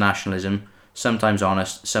and internationalism, sometimes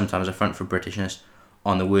honest, sometimes a front for Britishness,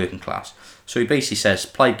 on the working class. So he basically says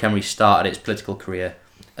Plaid Cymru started its political career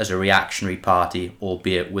as a reactionary party,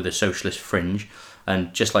 albeit with a socialist fringe,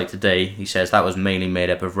 and just like today, he says that was mainly made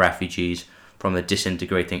up of refugees from the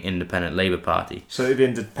disintegrating Independent Labour Party. So the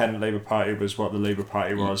Independent Labour Party was what the Labour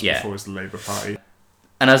Party was before it was the Labour Party.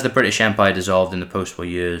 And as the British Empire dissolved in the post-war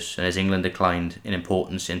years, and as England declined in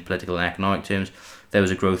importance in political and economic terms, there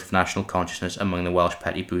was a growth of national consciousness among the Welsh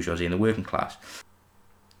petty bourgeoisie and the working class.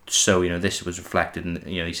 So, this was reflected in,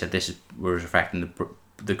 he said this was reflecting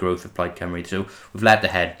the growth of Plaid Cymru. So we've led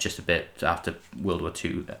ahead just a bit after World War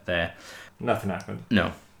II there. Nothing happened.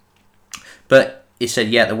 No. But it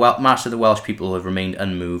said, the mass of the Welsh people have remained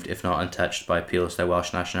unmoved, if not untouched, by appeals to their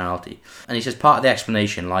Welsh nationality. And he says part of the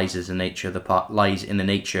explanation lies in the nature of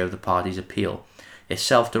the party's appeal. It's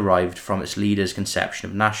self-derived from its leader's conception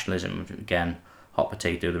of nationalism. Again, hot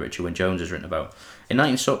potato that Richard Wyn-Jones has written about. In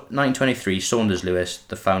 1923, Saunders Lewis,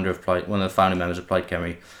 one of the founding members of Plaid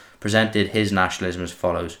Cymru, presented his nationalism as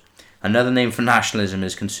follows. Another name for nationalism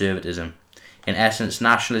is conservatism. In essence,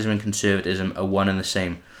 nationalism and conservatism are one and the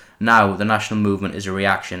same. Now, the national movement is a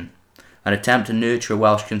reaction, an attempt to nurture a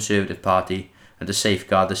Welsh Conservative Party and to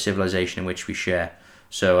safeguard the civilisation in which we share.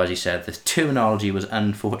 So, as he said, the terminology was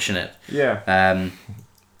unfortunate. Yeah.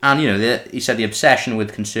 He said the obsession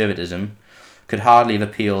with conservatism could hardly have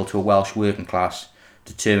appealed to a Welsh working class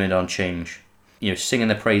determined on change. Singing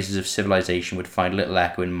the praises of civilisation would find little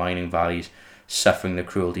echo in mining valleys suffering the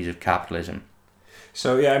cruelties of capitalism.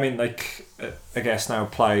 So, I guess now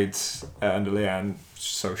Plaid under Leanne,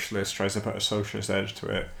 socialist, tries to put a socialist edge to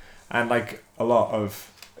it. And, a lot of,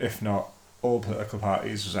 if not all political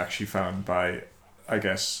parties was actually found by, I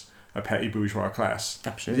guess, a petty bourgeois class.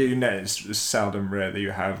 Absolutely. It's seldom rare that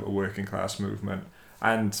you have a working class movement.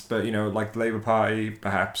 But the Labour Party,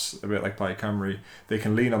 perhaps a bit like Plaid Cymru, they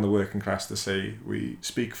can lean on the working class to say we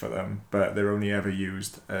speak for them, but they're only ever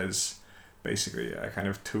used as basically a kind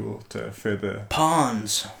of tool to further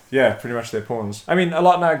pawns. Yeah, pretty much they're pawns. I mean, a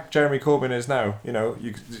lot like Jeremy Corbyn is now.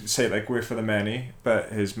 You could say we're for the many, but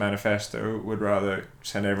his manifesto would rather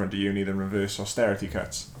send everyone to uni than reverse austerity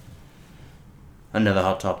cuts. Another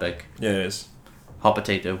hot topic. Yeah, it is. Hot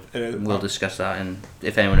potato. We'll discuss that, and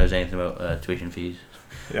if anyone knows anything about tuition fees.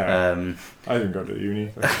 Yeah. I didn't go to uni.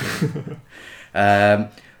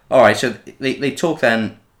 All right, so they talk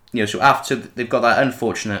then. So after they've got that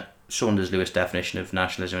unfortunate Saunders Lewis definition of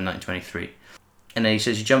nationalism in 1923, and then he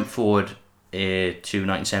says you jump forward to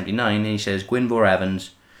 1979, and he says Gwynfor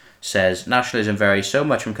Evans says nationalism varies so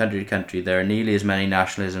much from country to country. There are nearly as many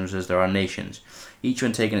nationalisms as there are nations, each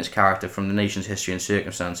one taking its character from the nation's history and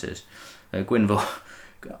circumstances. Gwynfor,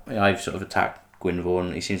 I've sort of attacked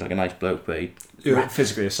Gwynfor. He seems like a nice bloke, but You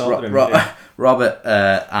physically assaulted him. Yeah. Robert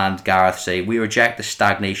and Gareth say, we reject the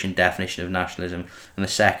stagnation definition of nationalism and the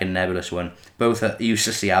second nebulous one. Both are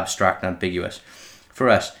uselessly abstract and ambiguous. For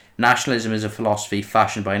us, nationalism is a philosophy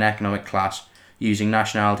fashioned by an economic class using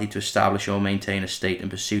nationality to establish or maintain a state in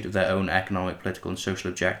pursuit of their own economic, political and social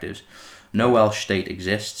objectives. No Welsh state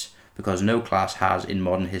exists because no class has, in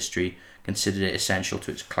modern history, considered it essential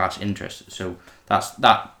to its class interests. So that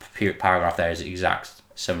paragraph there is the exact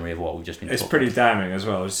summary of what we've just been talking about. It's pretty damning as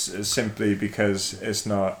well. It's simply because it's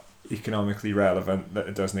not economically relevant that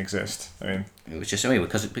it doesn't exist. I mean, it was just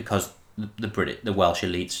because the Welsh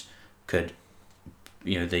elites could,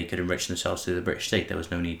 they could enrich themselves through the British state. There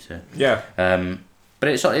was no need to. Yeah.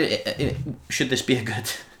 But should this be a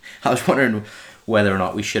good? I was wondering whether or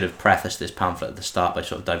not we should have prefaced this pamphlet at the start by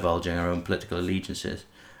sort of divulging our own political allegiances.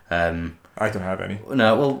 I don't have any.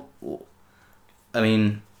 No, well, I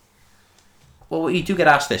mean, well, you do get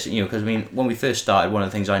asked this, because when we first started, one of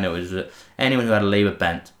the things I noticed was that anyone who had a Labour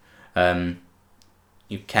bent,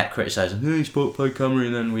 you kept criticising, hey, spoke Plaid Cymru,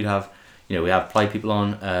 and then we'd have Plaid people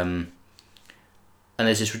on, and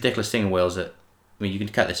there's this ridiculous thing in Wales that, you can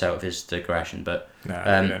cut this out of his digression, but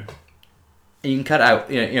you can cut out,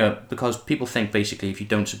 because people think basically if you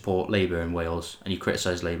don't support Labour in Wales and you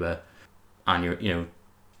criticise Labour, and you're,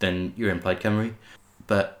 then you're in Plaid Cymru,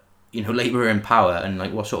 but Labour are in power, and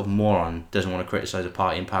what sort of moron doesn't want to criticise a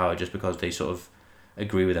party in power just because they sort of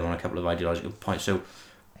agree with them on a couple of ideological points? So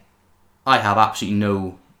I have absolutely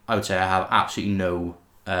no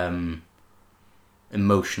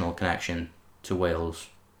emotional connection to Wales.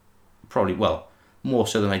 Probably, more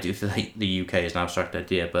so than I do to the UK as an abstract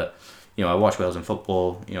idea. But I watch Wales in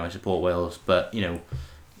football. I support Wales, but the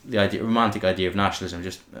romantic idea of nationalism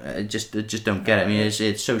just don't get it. I mean,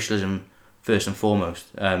 it's socialism first and foremost.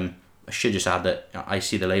 I should just add that I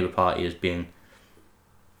see the Labour Party as being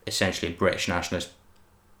essentially a British nationalist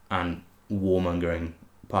and warmongering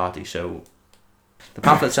party. So the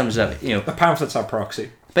pamphlet sums up, the pamphlet's our proxy.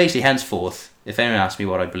 Basically, henceforth, if anyone asks me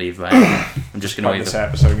what I believe about anything, I'm just going to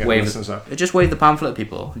wave the pamphlet at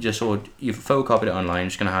people. You've photocopied it online,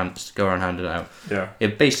 just going to go around handing it out. Yeah.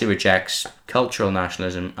 It basically rejects cultural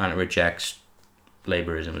nationalism and it rejects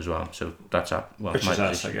Labourism as well. So that's up. Well, which is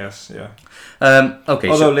us, I guess. Yeah. Okay.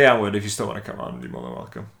 Although Leanne would, if you still want to come on, you're more than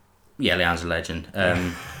welcome. Yeah, Leanne's a legend.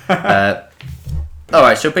 All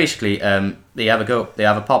right. So basically, they have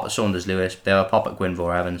a pop at Saunders Lewis. They have a pop at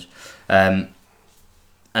Gwynfor Evans.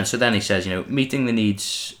 And so then he says, meeting the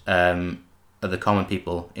needs of the common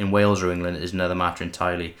people in Wales or England is another matter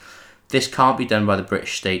entirely. This can't be done by the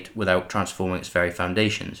British state without transforming its very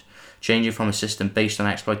foundations, changing from a system based on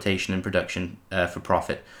exploitation and production for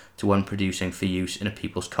profit to one producing for use in a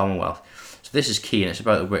people's commonwealth. So this is key, and it's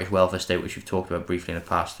about the British welfare state, which we've talked about briefly in the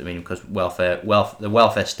past. Because the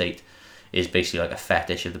welfare state is basically like a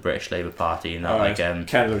fetish of the British Labour Party, and that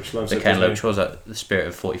Ken Loach loves it. Ken Loach was the spirit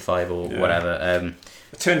of 45 or whatever.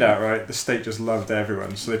 It turned out, right, the state just loved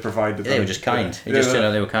everyone, so they provided them. They were just kind. It just turned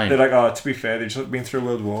out they were kind. They're like, to be fair, they've just been through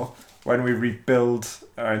World War. When we rebuild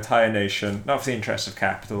our entire nation, not for the interests of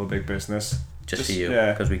capital or big business. Just for you,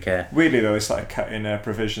 because we care. Weirdly, though, they started cutting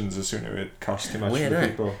provisions as soon as it cost too much for the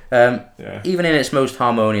people. Even in its most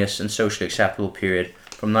harmonious and socially acceptable period,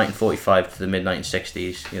 from 1945 to the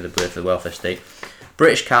mid-1960s, the birth of the welfare state,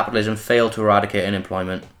 British capitalism failed to eradicate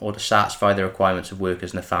unemployment or to satisfy the requirements of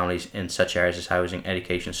workers and their families in such areas as housing,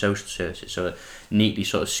 education, and social services. So it neatly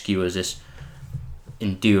sort of skewers this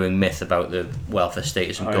enduring myth about the welfare state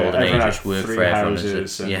as a golden age, which worked for everyone.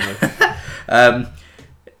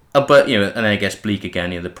 But and then it gets bleak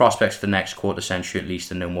again. The prospects for the next quarter century at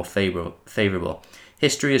least are no more favourable.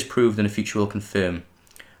 History has proved, and the future will confirm.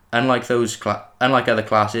 Unlike other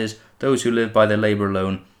classes, those who live by their labour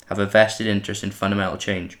alone have a vested interest in fundamental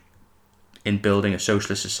change, in building a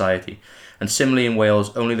socialist society. And similarly in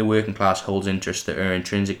Wales, only the working class holds interests that are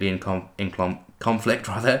intrinsically in conflict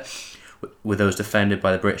with those defended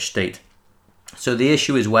by the British state. So the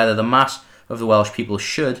issue is whether the mass of the Welsh people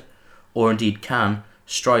should, or indeed can,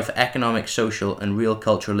 strive for economic, social and real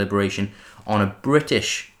cultural liberation on a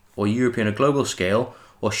British or European or global scale,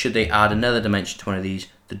 or should they add another dimension to one of these,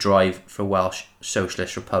 the drive for Welsh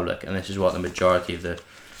Socialist Republic. And this is what the majority of the...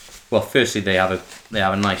 Well, firstly, they have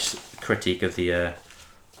a nice critique of the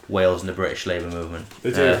Wales and the British Labour movement.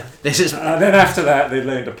 They do. And then after that, they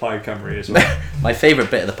learned to Plaid Cymru as well. My favourite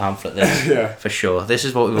bit of the pamphlet, this, for sure. This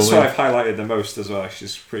is what That's what I've highlighted the most as well.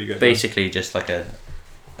 She's pretty good. Basically, just like a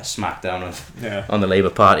smackdown on the Labour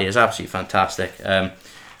Party. It's absolutely fantastic, and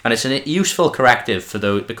it's a useful corrective for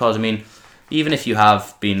those, because even if you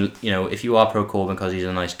have been, if you are pro Corbyn because he's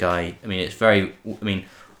a nice guy, it's very,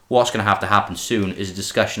 what's going to have to happen soon is a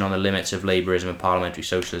discussion on the limits of labourism and parliamentary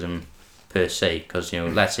socialism per se, because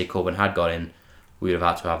let's say Corbyn had got in, we would have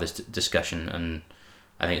had to have this discussion, and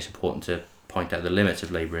I think it's important to point out the limits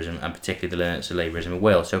of labourism, and particularly the limits of labourism in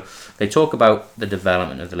Wales. So they talk about the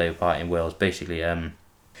development of the Labour Party in Wales. Basically,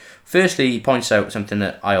 firstly, he points out something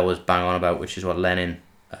that I always bang on about, which is what Lenin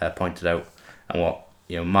pointed out, and what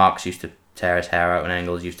Marx used to tear his hair out, and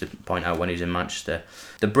Engels used to point out when he was in Manchester.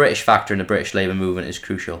 The British factor in the British Labour movement is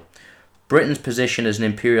crucial. Britain's position as an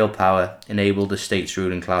imperial power enabled the state's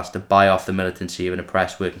ruling class to buy off the militancy of an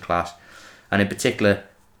oppressed working class, and in particular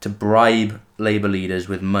to bribe Labour leaders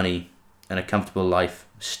with money and a comfortable life,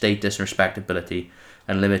 status and respectability,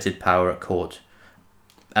 and limited power at court.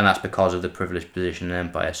 And that's because of the privileged position in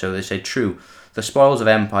empire. So they say, true, the spoils of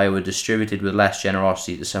empire were distributed with less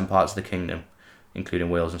generosity to some parts of the kingdom, including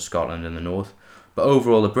Wales and Scotland in the north. But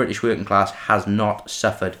overall, the British working class has not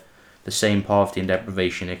suffered the same poverty and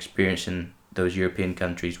deprivation experienced in those European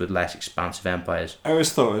countries with less expansive empires. I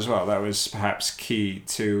always thought as well that was perhaps key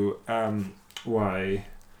to why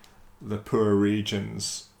the poorer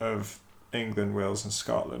regions of England, Wales and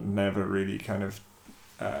Scotland never really kind of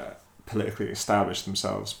politically established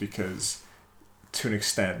themselves, because to an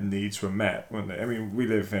extent needs were met, weren't they? I mean, we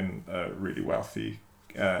live in a really wealthy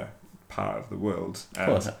part of the world,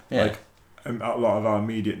 and Of course, yeah. like a lot of our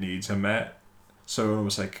immediate needs are met, so it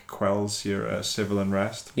almost like quells your civil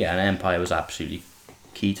unrest. Yeah, and empire was absolutely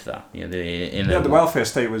key to that. The welfare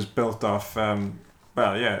state was built off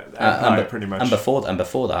empire pretty much. And before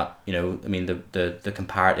that, I mean, the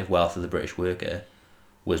comparative wealth of the British worker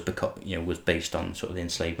was was based on sort of the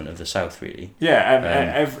enslavement of the South, really. Yeah,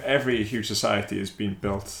 and every huge society has been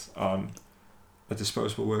built on a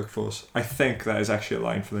disposable workforce. I think that is actually a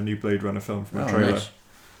line from the new Blade Runner film from a trailer. Nice.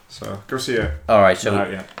 So go see it. All right,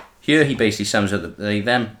 so here he basically sums up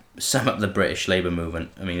sum up the British Labour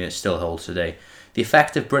movement. I mean, it still holds today. The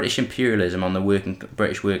effect of British imperialism on the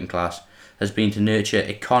British working class has been to nurture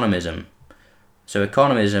economism. So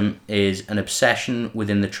economism is an obsession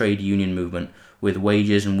within the trade union movement with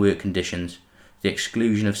wages and work conditions, the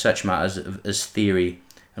exclusion of such matters as theory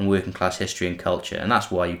and working class history and culture. And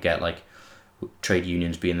that's why you get like trade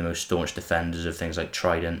unions being the most staunch defenders of things like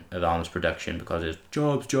Trident of arms production, because it's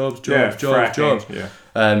jobs.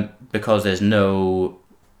 Yeah. Because there's no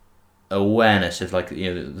awareness of like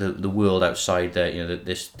the world outside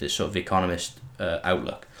this sort of economist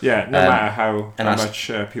outlook. Yeah, no matter how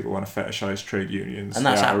much people want to fetishize trade unions, and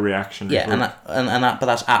that's a reactionary group. But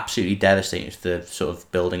that's absolutely devastating to the sort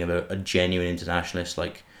of building of a genuine internationalist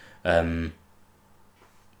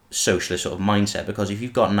socialist sort of mindset, because if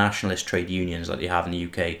you've got nationalist trade unions like you have in the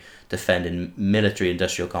UK defending military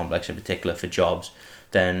industrial complex in particular for jobs,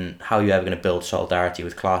 then how are you ever going to build solidarity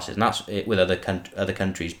with classes? And that's it with other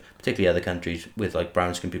countries, particularly other countries with like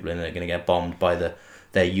brown skinned people in it, that are going to get bombed by their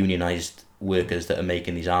unionised workers that are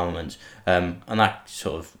making these armaments, and that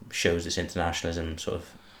sort of shows this internationalism sort of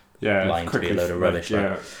line to be a load of rubbish.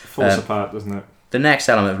 Falls apart, doesn't it? The next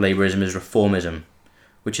element of labourism is reformism,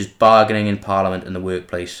 which is bargaining in Parliament and the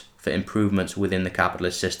workplace for improvements within the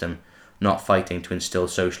capitalist system, not fighting to instill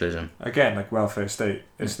socialism. Again, like welfare state,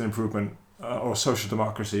 it's an improvement, or social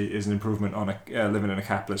democracy is an improvement on living in a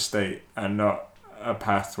capitalist state, and not a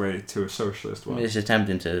pathway to a socialist one. It's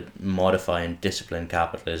attempting to modify and discipline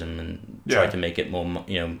capitalism and try to make it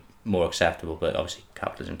more acceptable, but obviously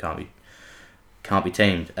capitalism can't be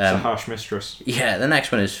tamed. It's a harsh mistress. Yeah, the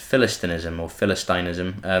next one is Philistinism or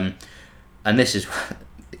Philistinism, and this is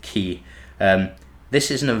the key.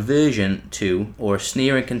 This is an aversion to or a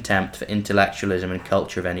sneering contempt for intellectualism and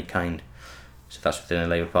culture of any kind. So that's within the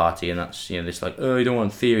Labour Party, and that's this like, oh, you don't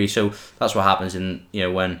want theory. So that's what happens in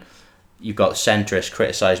when you've got centrists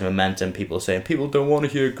criticising Momentum, people saying people don't want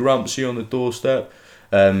to hear Gramsci on the doorstep,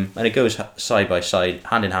 and it goes side by side,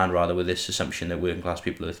 hand in hand rather, with this assumption that working class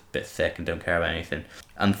people are a bit thick and don't care about anything.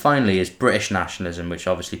 And finally is British nationalism, which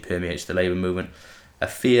obviously permeates the Labour movement. A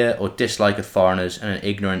fear or dislike of foreigners and an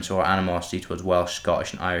ignorance or animosity towards Welsh,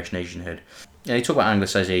 Scottish and Irish nationhood. They talk about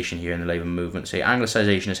Anglicisation here in the Labour movement. Say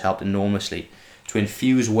Anglicisation has helped enormously to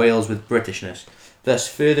infuse Wales with Britishness, thus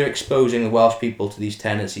further exposing the Welsh people to these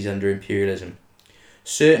tendencies under imperialism.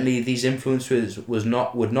 Certainly these influences would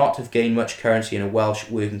not have gained much currency in a Welsh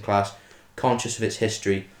working class conscious of its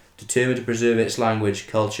history, determined to preserve its language,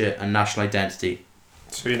 culture and national identity.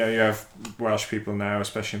 So you have Welsh people now,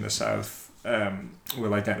 especially in the south,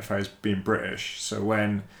 will identify as being British. So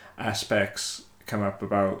when aspects come up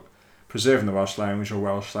about preserving the Welsh language or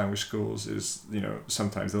Welsh language schools,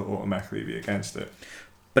 sometimes they'll automatically be against it.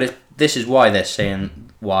 But this is why they're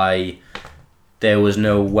saying why there was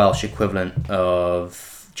no Welsh equivalent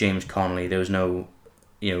of James Connolly. There was no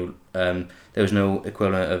there was no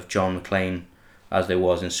equivalent of John McClane as there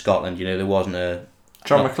was in Scotland. There wasn't a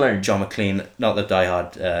John McClane. John McClane, not the Die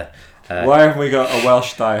Hard. Why haven't we got a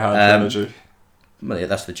Welsh Die Hard trilogy? Well, yeah,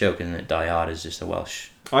 that's the joke, isn't it? Die Hard is just a Welsh.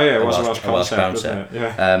 Oh yeah, it was a Welsh concept, wasn't it?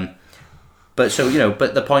 Yeah.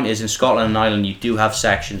 But the point is, in Scotland and Ireland, you do have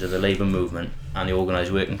sections of the labour movement and the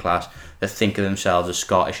organised working class that think of themselves as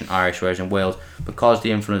Scottish and Irish, whereas in Wales, because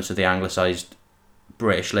the influence of the anglicised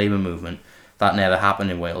British labour movement, that never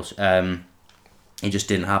happened in Wales. It just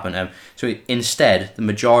didn't happen. So instead, the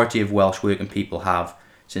majority of Welsh working people have,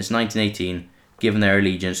 since 1918, given their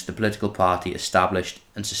allegiance to the political party established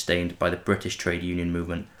and sustained by the British trade union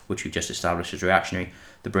movement, which we've just established as reactionary,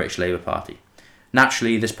 the British Labour Party.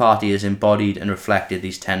 Naturally, this party has embodied and reflected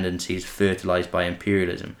these tendencies fertilised by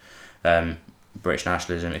imperialism, British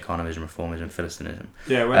nationalism, economism, reformism, philistinism.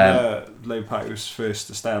 Yeah, when the Labour Party was first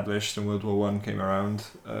established and World War One came around,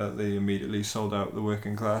 they immediately sold out the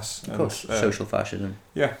working class. Of course, social fascism.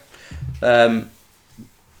 Yeah.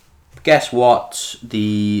 Guess what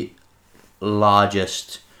the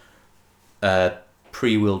largest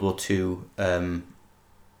pre-World War Two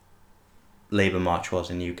Labour march was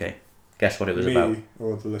in the UK? Guess what it was about? Me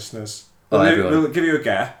or the listeners? Everyone. We'll give you a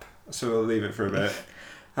gap, so we'll leave it for a bit.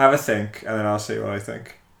 Have a think, and then I'll say what I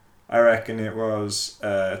think. I reckon it was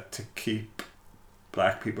to keep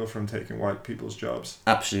black people from taking white people's jobs.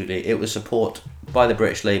 Absolutely. It was support by the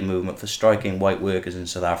British Labour movement for striking white workers in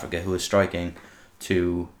South Africa who were striking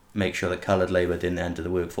to make sure that coloured labour didn't enter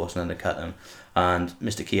the workforce and undercut them. And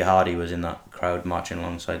Mr. Keir Hardie was in that crowd marching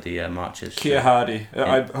alongside the marches. Keir Hardie.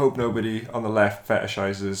 I hope nobody on the left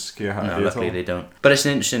fetishises Keir Hardie. No, luckily they don't. But it's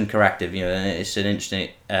an interesting corrective, and it's an interesting...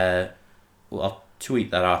 I'll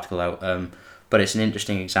tweet that article out. But it's an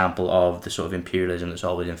interesting example of the sort of imperialism that's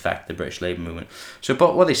always infected the British Labour movement. So,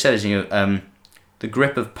 but what they said is, the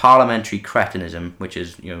grip of parliamentary cretinism, which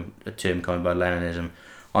is, a term coined by Leninism,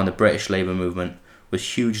 on the British Labour movement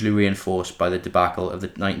was hugely reinforced by the debacle of the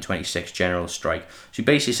 1926 general strike. So he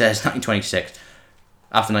basically says 1926,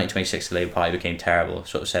 after 1926 the Labour Party became terrible.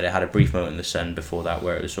 Sort of said it had a brief moment in the sun before that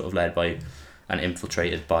where it was sort of led by and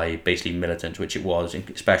infiltrated by basically militants, which it was,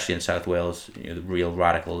 especially in South Wales. The real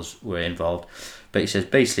radicals were involved. But he says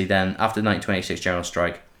basically then, after the 1926 general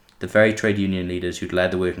strike, the very trade union leaders who'd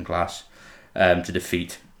led the working class to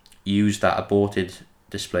defeat used that aborted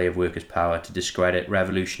display of workers' power to discredit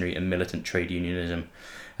revolutionary and militant trade unionism.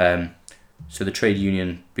 So the trade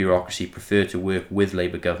union bureaucracy preferred to work with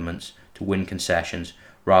Labour governments to win concessions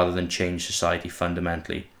rather than change society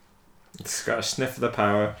fundamentally. It's got a sniff of the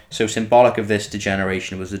power. So symbolic of this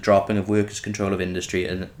degeneration was the dropping of workers' control of industry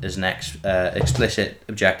as an explicit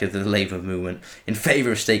objective of the Labour movement in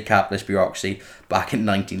favour of state capitalist bureaucracy back in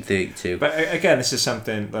 1932. But again, this is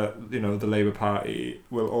something that the Labour Party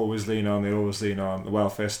will always lean on. They always lean on the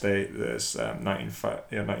welfare state. There's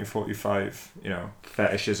 1945,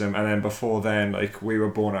 fetishism, and then before then, we were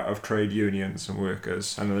born out of trade unions and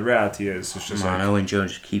workers. And the reality is, it's just Owen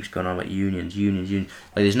Jones just keeps going on about unions.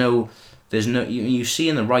 There's no you see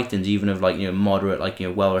in the writings even of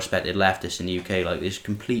moderate well respected leftists in the UK there's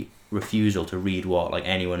complete refusal to read what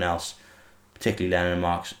anyone else, particularly Lenin and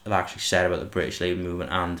Marx, have actually said about the British Labour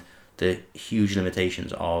movement and the huge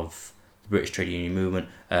limitations of the British trade union movement,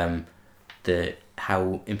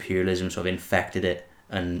 how imperialism sort of infected it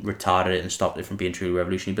and retarded it and stopped it from being truly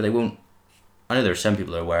revolutionary. But they won't. I know there are some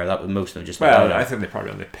people that are aware of that, but most of them just... I think they're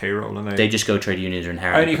probably on their payroll. And they just go trade unions are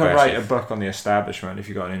inherently only can write a book on the establishment if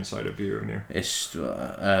you've got an insider view of you. It's...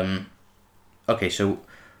 okay, so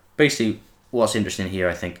basically what's interesting here,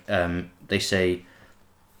 I think, they say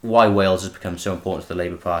why Wales has become so important to the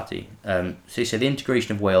Labour Party. So they say the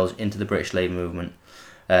integration of Wales into the British Labour movement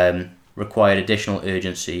acquired additional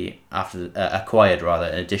urgency after the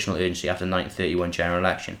 1931 general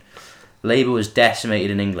election. Labour was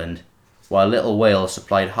decimated in England, while Little Wales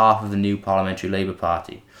supplied half of the new parliamentary Labour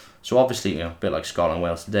Party. So obviously, a bit like Scotland and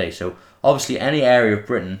Wales today. So obviously any area of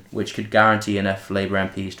Britain which could guarantee enough Labour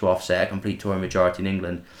MPs to offset a complete Tory majority in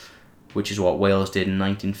England, which is what Wales did in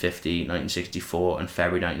 1950, 1964 and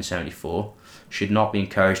February 1974, should not be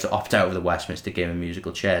encouraged to opt out of the Westminster game of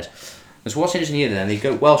musical chairs. And so what's interesting here then, they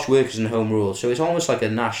go Welsh workers and home rule. So it's almost like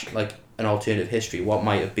an alternative history, what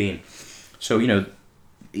might have been. So,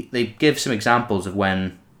 they give some examples of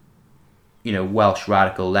when Welsh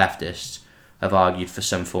radical leftists have argued for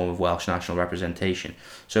some form of Welsh national representation.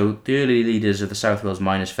 So the early leaders of the South Wales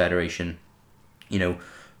Miners' Federation,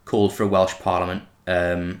 called for a Welsh Parliament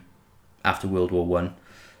after World War One.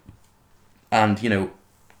 And,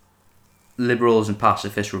 Liberals and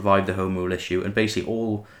pacifists revived the Home Rule issue, and basically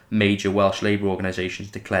all major Welsh labour organisations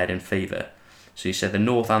declared in favour. So he said the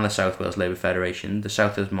North and the South Wales Labour Federation, the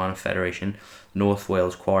South Wales Miners Federation, North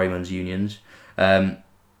Wales Quarrymen's Unions. At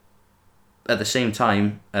the same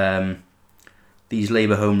time, these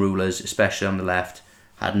Labour Home Rulers, especially on the left,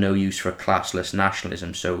 had no use for classless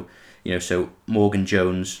nationalism. So, Morgan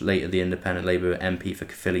Jones, later the Independent Labour MP for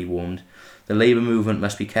Caerphilly, warned, the Labour movement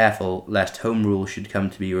must be careful lest Home Rule should come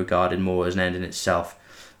to be regarded more as an end in itself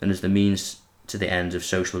than as the means to the ends of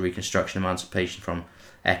social reconstruction, emancipation from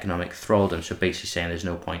economic thraldom. So basically saying there's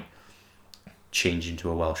no point changing to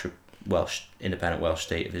a Welsh independent Welsh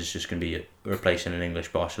state if it's just going to be replacing an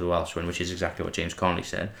English boss with a Welsh one, which is exactly what James Connolly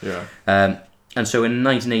said. Yeah. And so in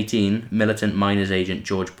 1918, militant miners agent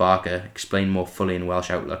George Barker explained more fully in Welsh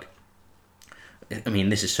Outlook. I mean,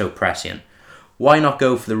 this is so prescient. Why not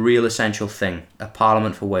go for the real essential thing, a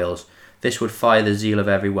parliament for Wales? This would fire the zeal of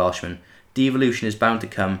every Welshman. Devolution is bound to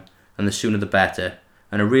come, and the sooner the better,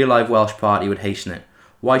 and a real live Welsh party would hasten it.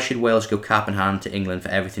 Why should Wales go cap in hand to England for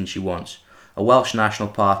everything she wants? A Welsh National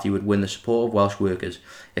Party would win the support of Welsh workers.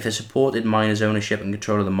 If it supported miners' ownership and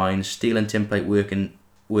control of the mines, steel and tinplate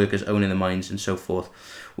workers owning the mines, and so forth.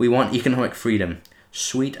 We want economic freedom,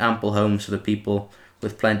 sweet ample homes for the people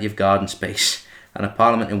with plenty of garden space, and a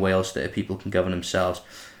parliament in Wales so that people can govern themselves.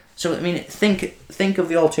 So, I mean, think of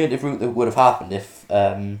the alternative route that would have happened if,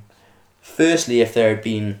 firstly, if there had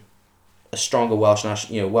been a stronger Welsh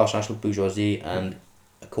national bourgeoisie and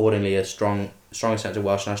accordingly a stronger sense of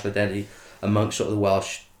Welsh national identity amongst sort of the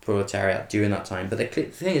Welsh proletariat during that time. But the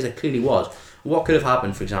thing is, there clearly was. What could have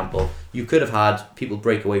happened, for example, you could have had people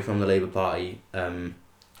break away from the Labour Party and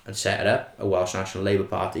set it up, a Welsh National Labour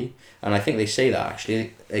Party. And I think they say that,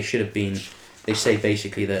 actually. They should have been... They say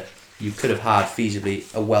basically that you could have had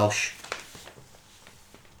feasibly a Welsh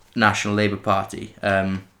National Labour Party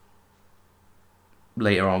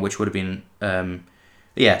later on, which would have been...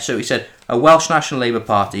 so he said, a Welsh National Labour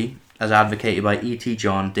Party, as advocated by E.T.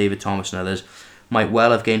 John, David Thomas and others, might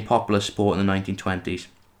well have gained popular support in the 1920s.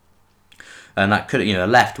 And that could, a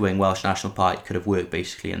left-wing Welsh National Party could have worked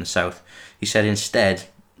basically in the south. He said instead,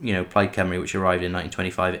 Plaid Cymru, which arrived in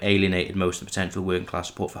 1925, alienated most of the potential working class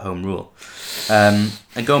support for Home Rule. And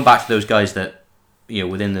going back to those guys that,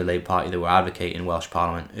 within the Labour Party that were advocating Welsh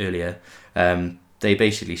Parliament earlier, they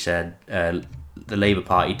basically said the Labour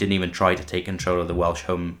Party didn't even try to take control of the Welsh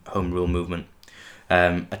Home Rule movement,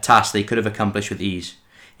 a task they could have accomplished with ease.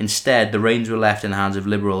 Instead, the reins were left in the hands of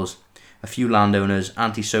liberals, a few landowners,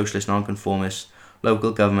 anti-socialist nonconformists,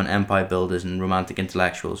 local government empire builders and romantic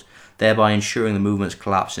intellectuals, thereby ensuring the movement's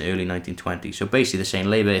collapse in the early 1920s. So basically they're saying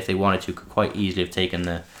Labour, if they wanted to, could quite easily have taken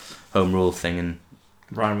the Home Rule thing and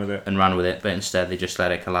ran with it, but instead they just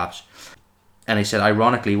let it collapse. And he said,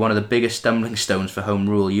 ironically, one of the biggest stumbling stones for Home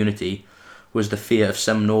Rule unity was the fear of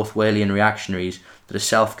some North Walian reactionaries that a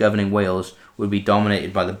self-governing Wales would be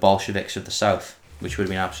dominated by the Bolsheviks of the South, which would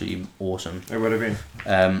have been absolutely awesome. It would have been.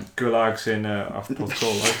 Gulags in off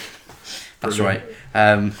Portugal. That's right.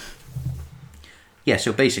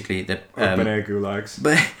 So basically the open air gulags.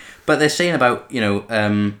 But they're saying about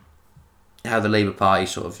how the Labour Party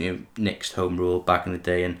sort of nixed Home Rule back in the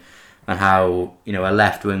day, and how a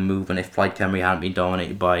left wing movement, if Plaid Cymru hadn't been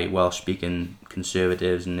dominated by Welsh speaking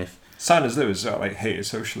conservatives, and if Sanders Lewis hated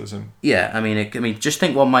socialism. Yeah, I mean, just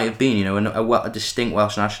think what might have been, a distinct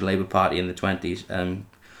Welsh National Labour Party in the 20s.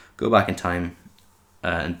 Go back in time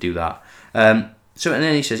and do that. So, and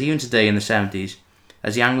then he says, even today in the 70s,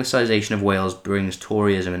 as the Anglicisation of Wales brings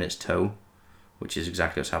Toryism in its toe, which is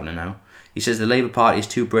exactly what's happening now, he says the Labour Party is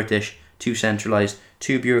too British, too centralised,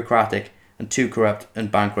 too bureaucratic, and too corrupt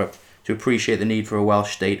and bankrupt to appreciate the need for a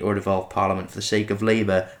Welsh state or a devolved parliament for the sake of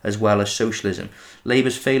Labour as well as socialism.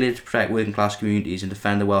 Labour's failure to protect working class communities and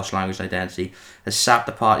defend the Welsh language and identity has sapped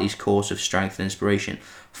the party's course of strength and inspiration.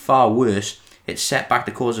 Far worse, it set back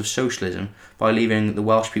the cause of socialism by leaving the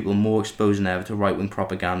Welsh people more exposed than ever to right-wing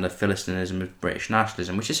propaganda, Philistinism and British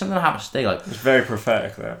nationalism, which is something that happens today. It's very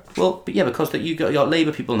prophetic there. Well, but yeah, because you got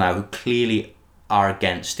Labour people now who clearly are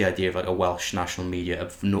against the idea of a Welsh national media,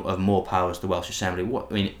 of more powers to the Welsh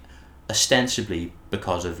Assembly. Ostensibly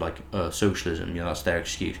because of socialism, that's their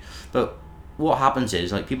excuse. But what happens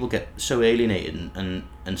is people get so alienated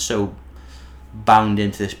and so bound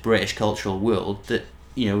into this British cultural world that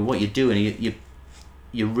what you're doing,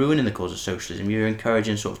 you're ruining the cause of socialism. You're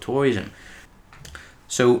encouraging sort of Toryism.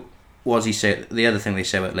 So what does he say? The other thing they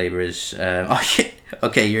say about Labour is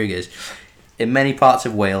okay, here he goes. In many parts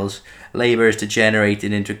of Wales, Labour is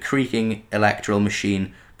degenerated into a creaking electoral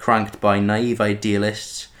machine cranked by naive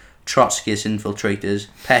idealists, Trotskyist infiltrators,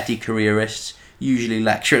 petty careerists, usually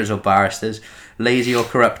lecturers or barristers, lazy or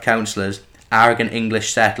corrupt councillors, arrogant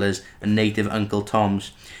English settlers and native Uncle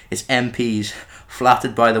Toms. Its MPs,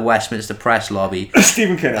 flattered by the Westminster press lobby,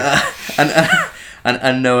 Stephen Kinnock. and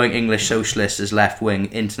unknowing English socialists as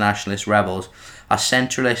left-wing internationalist rebels, are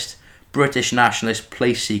centralist British nationalist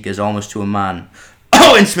place seekers almost to a man.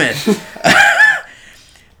 Owen Smith!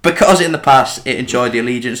 Because in the past it enjoyed the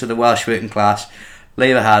allegiance of the Welsh working class,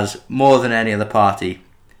 Labour has, more than any other party,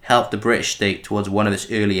 helped the British state towards one of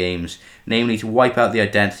its early aims, namely to wipe out the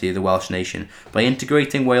identity of the Welsh nation by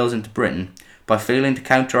integrating Wales into Britain. By failing to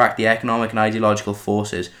counteract the economic and ideological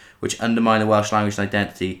forces which undermine the Welsh language and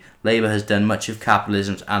identity, Labour has done much of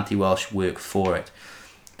capitalism's anti-Welsh work for it.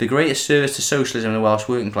 The greatest service to socialism in the Welsh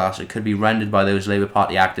working class that could be rendered by those Labour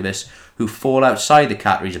Party activists who fall outside the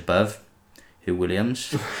categories above, who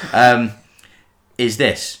Williams, is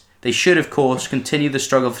this. They should, of course, continue the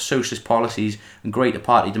struggle for socialist policies and greater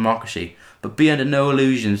party democracy, but be under no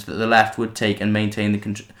illusions that the left would take and maintain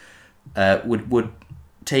would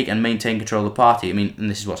take and maintain control of the party. I mean,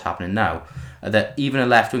 and this is what's happening now. That even a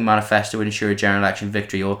left-wing manifesto would ensure a general election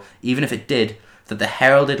victory, or even if it did, that the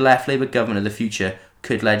heralded left Labour government of the future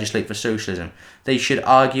could legislate for socialism. They should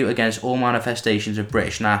argue against all manifestations of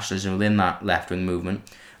British nationalism within that left-wing movement,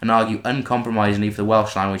 and argue uncompromisingly for the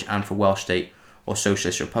Welsh language and for Welsh state or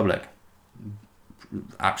socialist republic.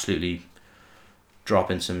 Absolutely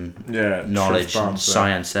dropping some knowledge and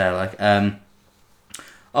science there.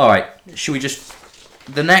 Alright, should we just...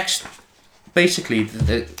 The next... Basically,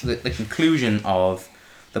 the conclusion of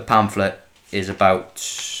the pamphlet is about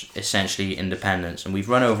essentially independence, and we've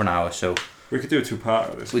run over an hour, so... We could do a two-parter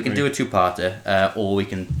of this. We can do a two-parter, or we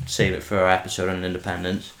can save it for our episode on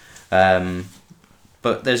independence.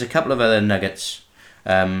 But there's a couple of other nuggets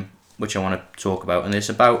which I want to talk about, and it's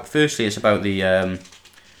about the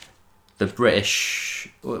British.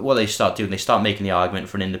 What they start doing, they start making the argument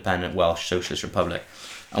for an independent Welsh socialist republic,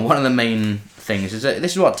 and one of the main things is that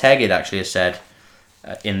this is what Tegid actually has said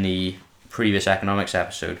in the previous economics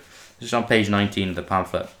episode. This is on page 19 of the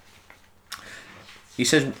pamphlet. He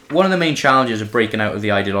says one of the main challenges of breaking out of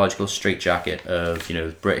the ideological straitjacket of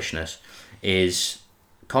Britishness is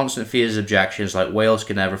constant fears and objections like Wales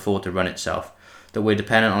could never afford to run itself, that we're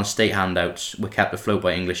dependent on state handouts, we're kept afloat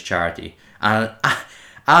by English charity. And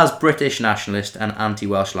as British nationalist and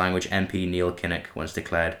anti-Welsh language MP Neil Kinnock once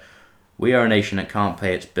declared, we are a nation that can't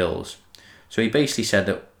pay its bills. So he basically said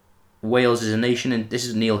that Wales is a nation, and this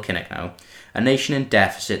is Neil Kinnock now, a nation in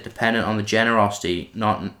deficit dependent on the generosity,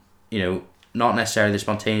 not necessarily the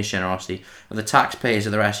spontaneous generosity, of the taxpayers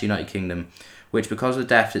of the rest of the United Kingdom, which, because of the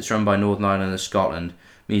deficits run by Northern Ireland and Scotland,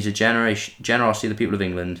 means the generosity of the people of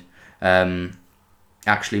England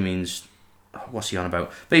actually means... What's he on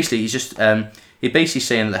about? Basically, he's just... he's basically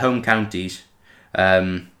saying that the home counties,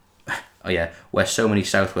 where so many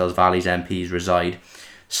South Wales Valleys MPs reside,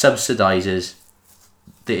 subsidises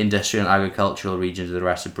the industrial and agricultural regions of the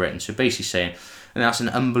rest of Britain. So basically saying... And that's an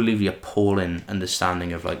unbelievably appalling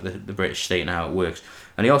understanding of the British state and how it works.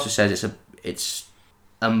 And he also says it's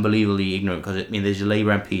unbelievably ignorant because there's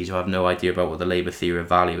Labour MPs who have no idea about what the Labour theory of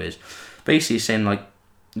value is. Basically saying the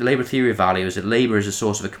Labour theory of value is that labour is a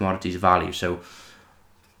source of a commodity's value. So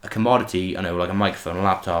a commodity, like a microphone, a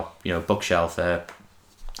laptop, bookshelf, a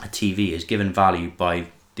TV is given value by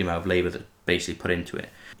the amount of labour that basically put into it.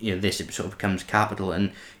 This sort of becomes capital,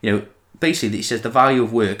 and basically, he says the value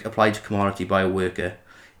of work applied to commodity by a worker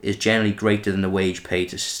is generally greater than the wage paid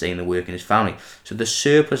to sustain the work in his family. So the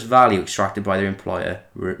surplus value extracted by their employer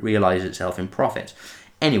realises itself in profits.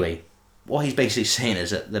 Anyway, what he's basically saying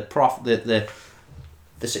is that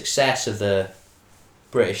the success of the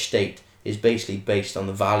British state is basically based on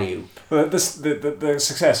the value. Well, the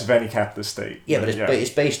success of any capitalist state. Yeah, but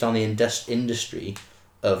it's based on the industry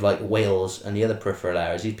of Wales and the other peripheral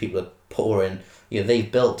areas. These people are pouring.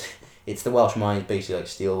 They've built. It's the Welsh mines, basically, like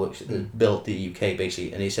steel, which built the UK,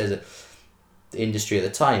 basically. And he says that the industry at the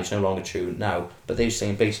time is no longer true now, but they're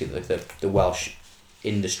saying basically that the Welsh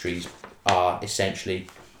industries are essentially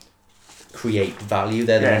create value.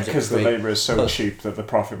 They're the ones that because the labour is so cheap that the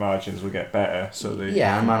profit margins will get better. So they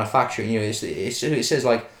and manufacturing. It says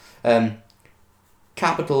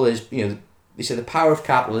capital is They say the power of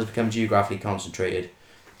capital has become geographically concentrated.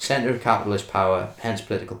 Centre of capitalist power, hence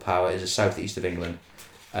political power, is the southeast of England.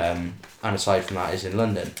 And aside from that is in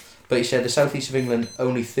London. But he said the southeast of England,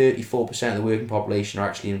 only 34% of the working population are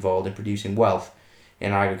actually involved in producing wealth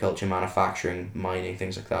in agriculture, manufacturing, mining,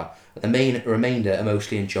 things like that. The main remainder are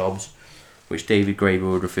mostly in jobs which David Graeber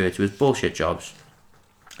would refer to as bullshit jobs.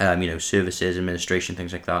 Services, administration,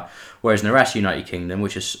 things like that. Whereas in the rest of the United Kingdom,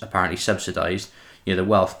 which is apparently subsidised, the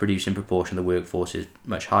wealth produced in proportion to the workforce is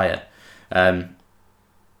much higher.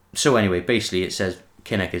 So anyway, basically it says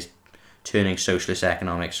Kinnock is turning socialist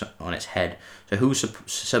economics on its head. So who's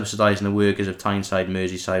subsidising the workers of Tyneside,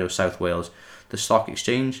 Merseyside or South Wales? The stock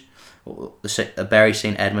exchange? Or the Bury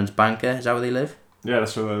St Edmunds banker? Is that where they live? Yeah,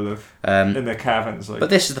 that's where they live. In their caverns. Like.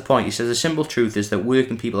 But this is the point. He says the simple truth is that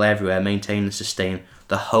working people everywhere maintain and sustain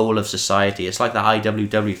the whole of society. It's like the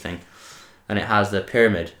IWW thing. And it has the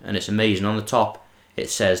pyramid. And it's amazing. On the top,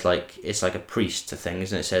 it says like, it's like a priest to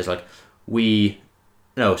things. And it says like,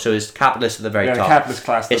 so it's capitalist at the very top. The capitalist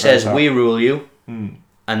class. It says, we rule you. Mm.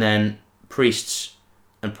 And then priests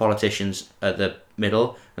and politicians at the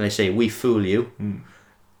middle. And they say, we fool you. Mm.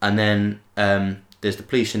 And then there's the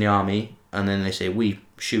police and the army. And then they say, we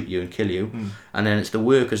shoot you and kill you. Mm. And then it's the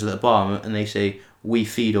workers at the bottom, and they say, we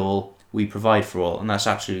feed all, we provide for all. And that's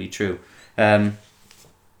absolutely true. Anyway,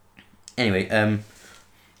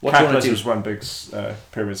 what do you want to do? Was one big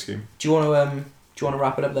pyramid scheme. Do you want to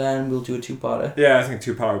wrap it up there and we'll do a two-parter? Yeah, I think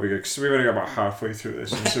 2-part would be good, because we've only got about halfway through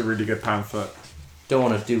this, and it's a really good pamphlet. Don't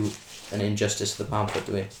want to do an injustice to the pamphlet,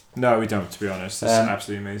 do we? No, we don't, to be honest. It's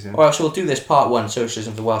absolutely amazing. Alright, so we'll do this part 1,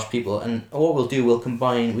 Socialism for the Welsh People, and what we'll do, we can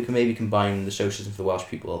maybe combine the Socialism for the Welsh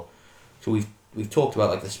People. So we've talked about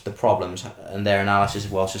like the problems and their analysis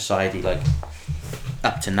of Welsh society, like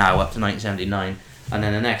up to 1979, and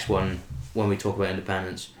then the next one, when we talk about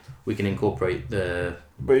independence, we can incorporate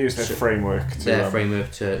But use their framework to... Their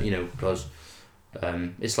framework to, because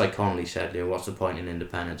it's like Connolly said, what's the point in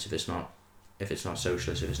independence if it's not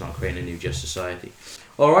socialist, if it's not creating a new just society.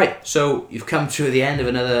 Alright, so you've come to the end of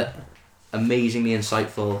another amazingly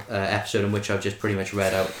insightful episode in which I've just pretty much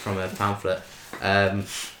read out from a pamphlet.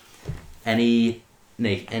 Any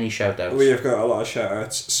shout outs? We have got a lot of shout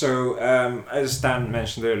outs. So as Dan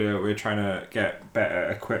mentioned earlier, we're trying to get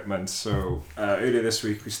better equipment. So earlier this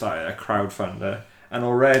week we started a crowdfunder. And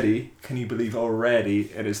already, can you believe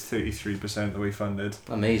it is 33% the way funded.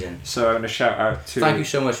 Amazing. So I'm going to shout out to... Thank you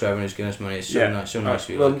so much for everyone who's given us money. It's so nice of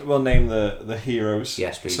you. We'll name the heroes.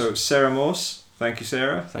 Yes, please. So Sarah Morse. Thank you,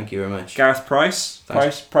 Sarah. Thank you very much. Gareth Price.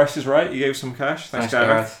 Price is right. You gave some cash. Thanks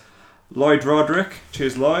Gareth. Lloyd Roderick.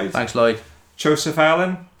 Cheers, Lloyd. Thanks, Lloyd. Joseph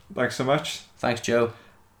Allen. Thanks so much. Thanks, Joe.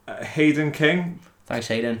 Hayden King. Thanks,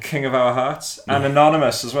 Hayden. King of our hearts. And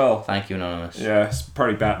Anonymous as well. Thank you, Anonymous. Yeah, it's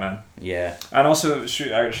probably Batman. Yeah. And also,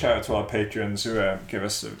 shout out to our patrons who give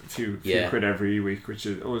us a few quid every week, which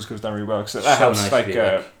always goes down really well. Because that helps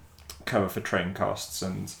nice cover for train costs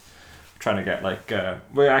and trying to get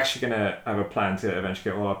we're actually going to have a plan to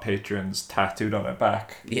eventually get all our patrons tattooed on their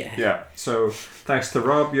back. Yeah. Yeah. So thanks to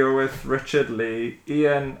Rob, Yorwith, Richard, Lee,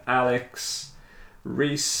 Ian, Alex,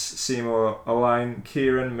 Reese, Seymour, Owain,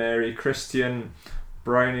 Kieran, Mary, Christian,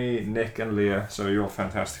 Bryony, Nick and Leah. So you're all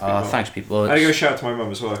fantastic people. Oh, thanks people. I give a shout out to my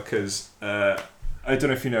mum as well, because I don't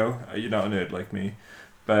know if you know, you're not a nerd like me,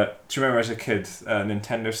 but do you remember as a kid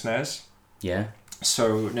Nintendo SNES? Yeah.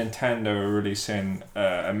 So Nintendo are releasing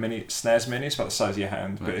a mini SNES Mini. It's about the size of your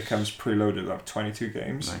hand, but it comes preloaded with about 22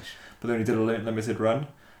 games. Nice. But they only did a limited run,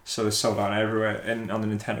 so it's sold out everywhere. And on the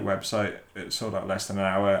Nintendo website, it sold out less than an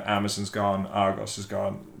hour. Amazon's gone, Argos is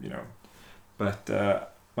gone, But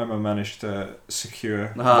my mum managed to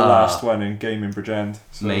secure the last one in Gaming Bridgend.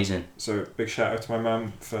 So, amazing. So big shout out to my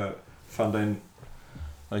mum for funding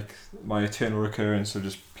my eternal recurrence of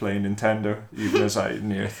just playing Nintendo, even as I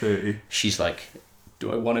near 30. She's like,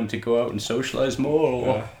 do I want him to go out and socialise more?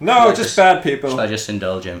 Or no, just bad people. Should I just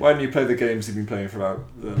indulge him? Why don't you play the games you've been playing for about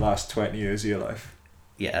the last 20 years of your life?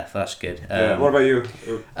 Yeah, that's good. What about you?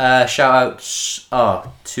 Shout outs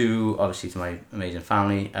to my amazing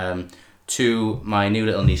family, to my new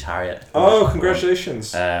little niece Harriet. Oh,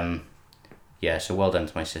 congratulations. So well done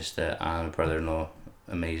to my sister and my brother-in-law.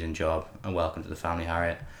 Amazing job, and welcome to the family,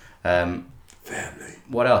 Harriet. Family.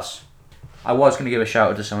 What else? I was going to give a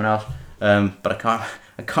shout out to someone else, but I can't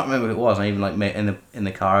remember who it was. I even in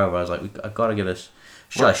the car over, I was like, I've got to give us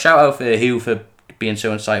shout out for Hugh for being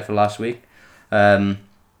so insightful last week, and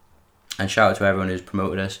shout out to everyone who's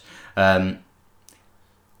promoted us.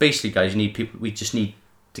 Basically, guys, we just need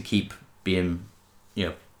to keep being,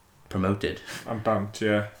 promoted. I'm bummed,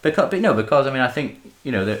 yeah. Because I think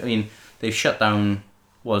they've shut down.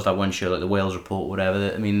 What was that one show, like the Wales Report, or whatever?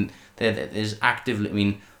 They're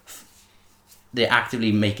actively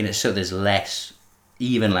making it so there's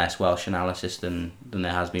even less Welsh analysis than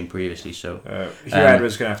there has been previously. So Hugh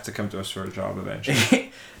Edwards going to have to come to us for a job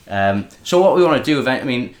eventually. So what we want to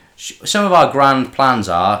do, some of our grand plans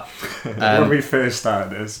are when we first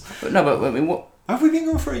started this. What have we been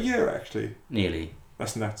going for a year actually? Nearly.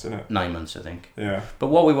 That's nuts, isn't it? 9 months, I think. Yeah. But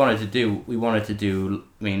what we wanted to do,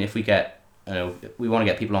 if we get, we want to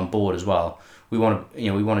get people on board as well. We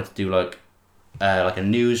wanted to do like a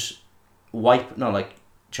news wipe, not like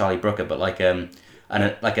Charlie Brooker, but like a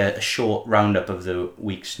and a short roundup of the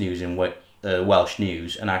week's news in Welsh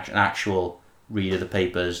news, an actual read of the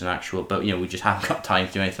papers, but we just haven't got time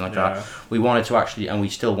to do anything like that. We wanted to actually, and we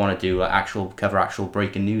still want to do cover actual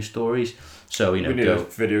breaking news stories. So we need a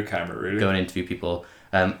video camera, really. Go and interview people.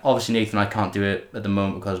 Obviously, Nathan and I can't do it at the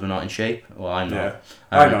moment because we're not in shape. Well, I'm not. Yeah.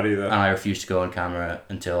 I'm not either. And I refuse to go on camera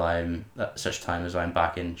until I'm at such time as I'm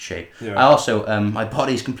back in shape. Yeah. I also, my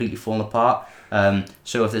body's completely fallen apart.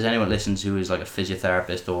 So if there's anyone that listens who is like a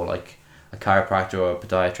physiotherapist or like a chiropractor or a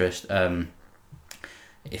podiatrist,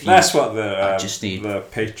 that's what the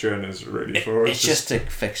Patreon is really for. It's just to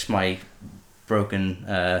fix my broken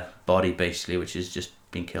body, basically, which has just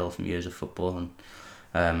been killed from years of football,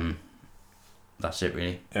 and that's it,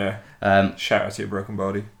 really. Yeah. Shout out to your broken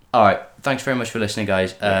body. All right. Thanks very much for listening,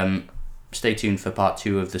 guys. Stay tuned for part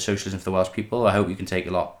 2 of the Socialism for the Welsh People. I hope you can take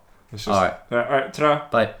a lot. All right. All right. Ta-ra.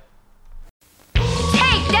 Bye.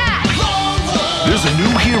 There's a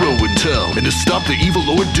new hero in town, and to stop the evil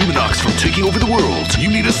Lord Duminox from taking over the world, you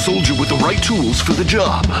need a soldier with the right tools for the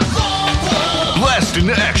job. Blast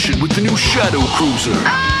into action with the new Shadow Cruiser.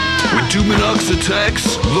 When Duminox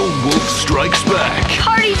attacks, Lone Wolf strikes back.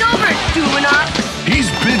 Party's over, Duminox. He's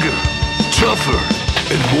bigger, tougher,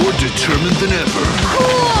 and more determined than ever.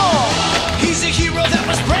 Cool! He's a hero that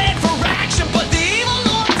was bred for action, but the evil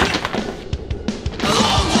Lord...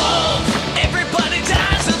 Lone Wolf! Everybody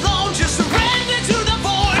dies alone, just surrender to the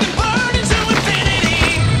void and burn into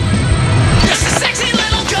infinity. Just a sexy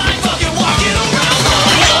little guy fucking walking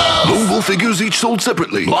around. Lone Wolf figures each sold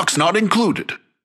separately. Blocks not included.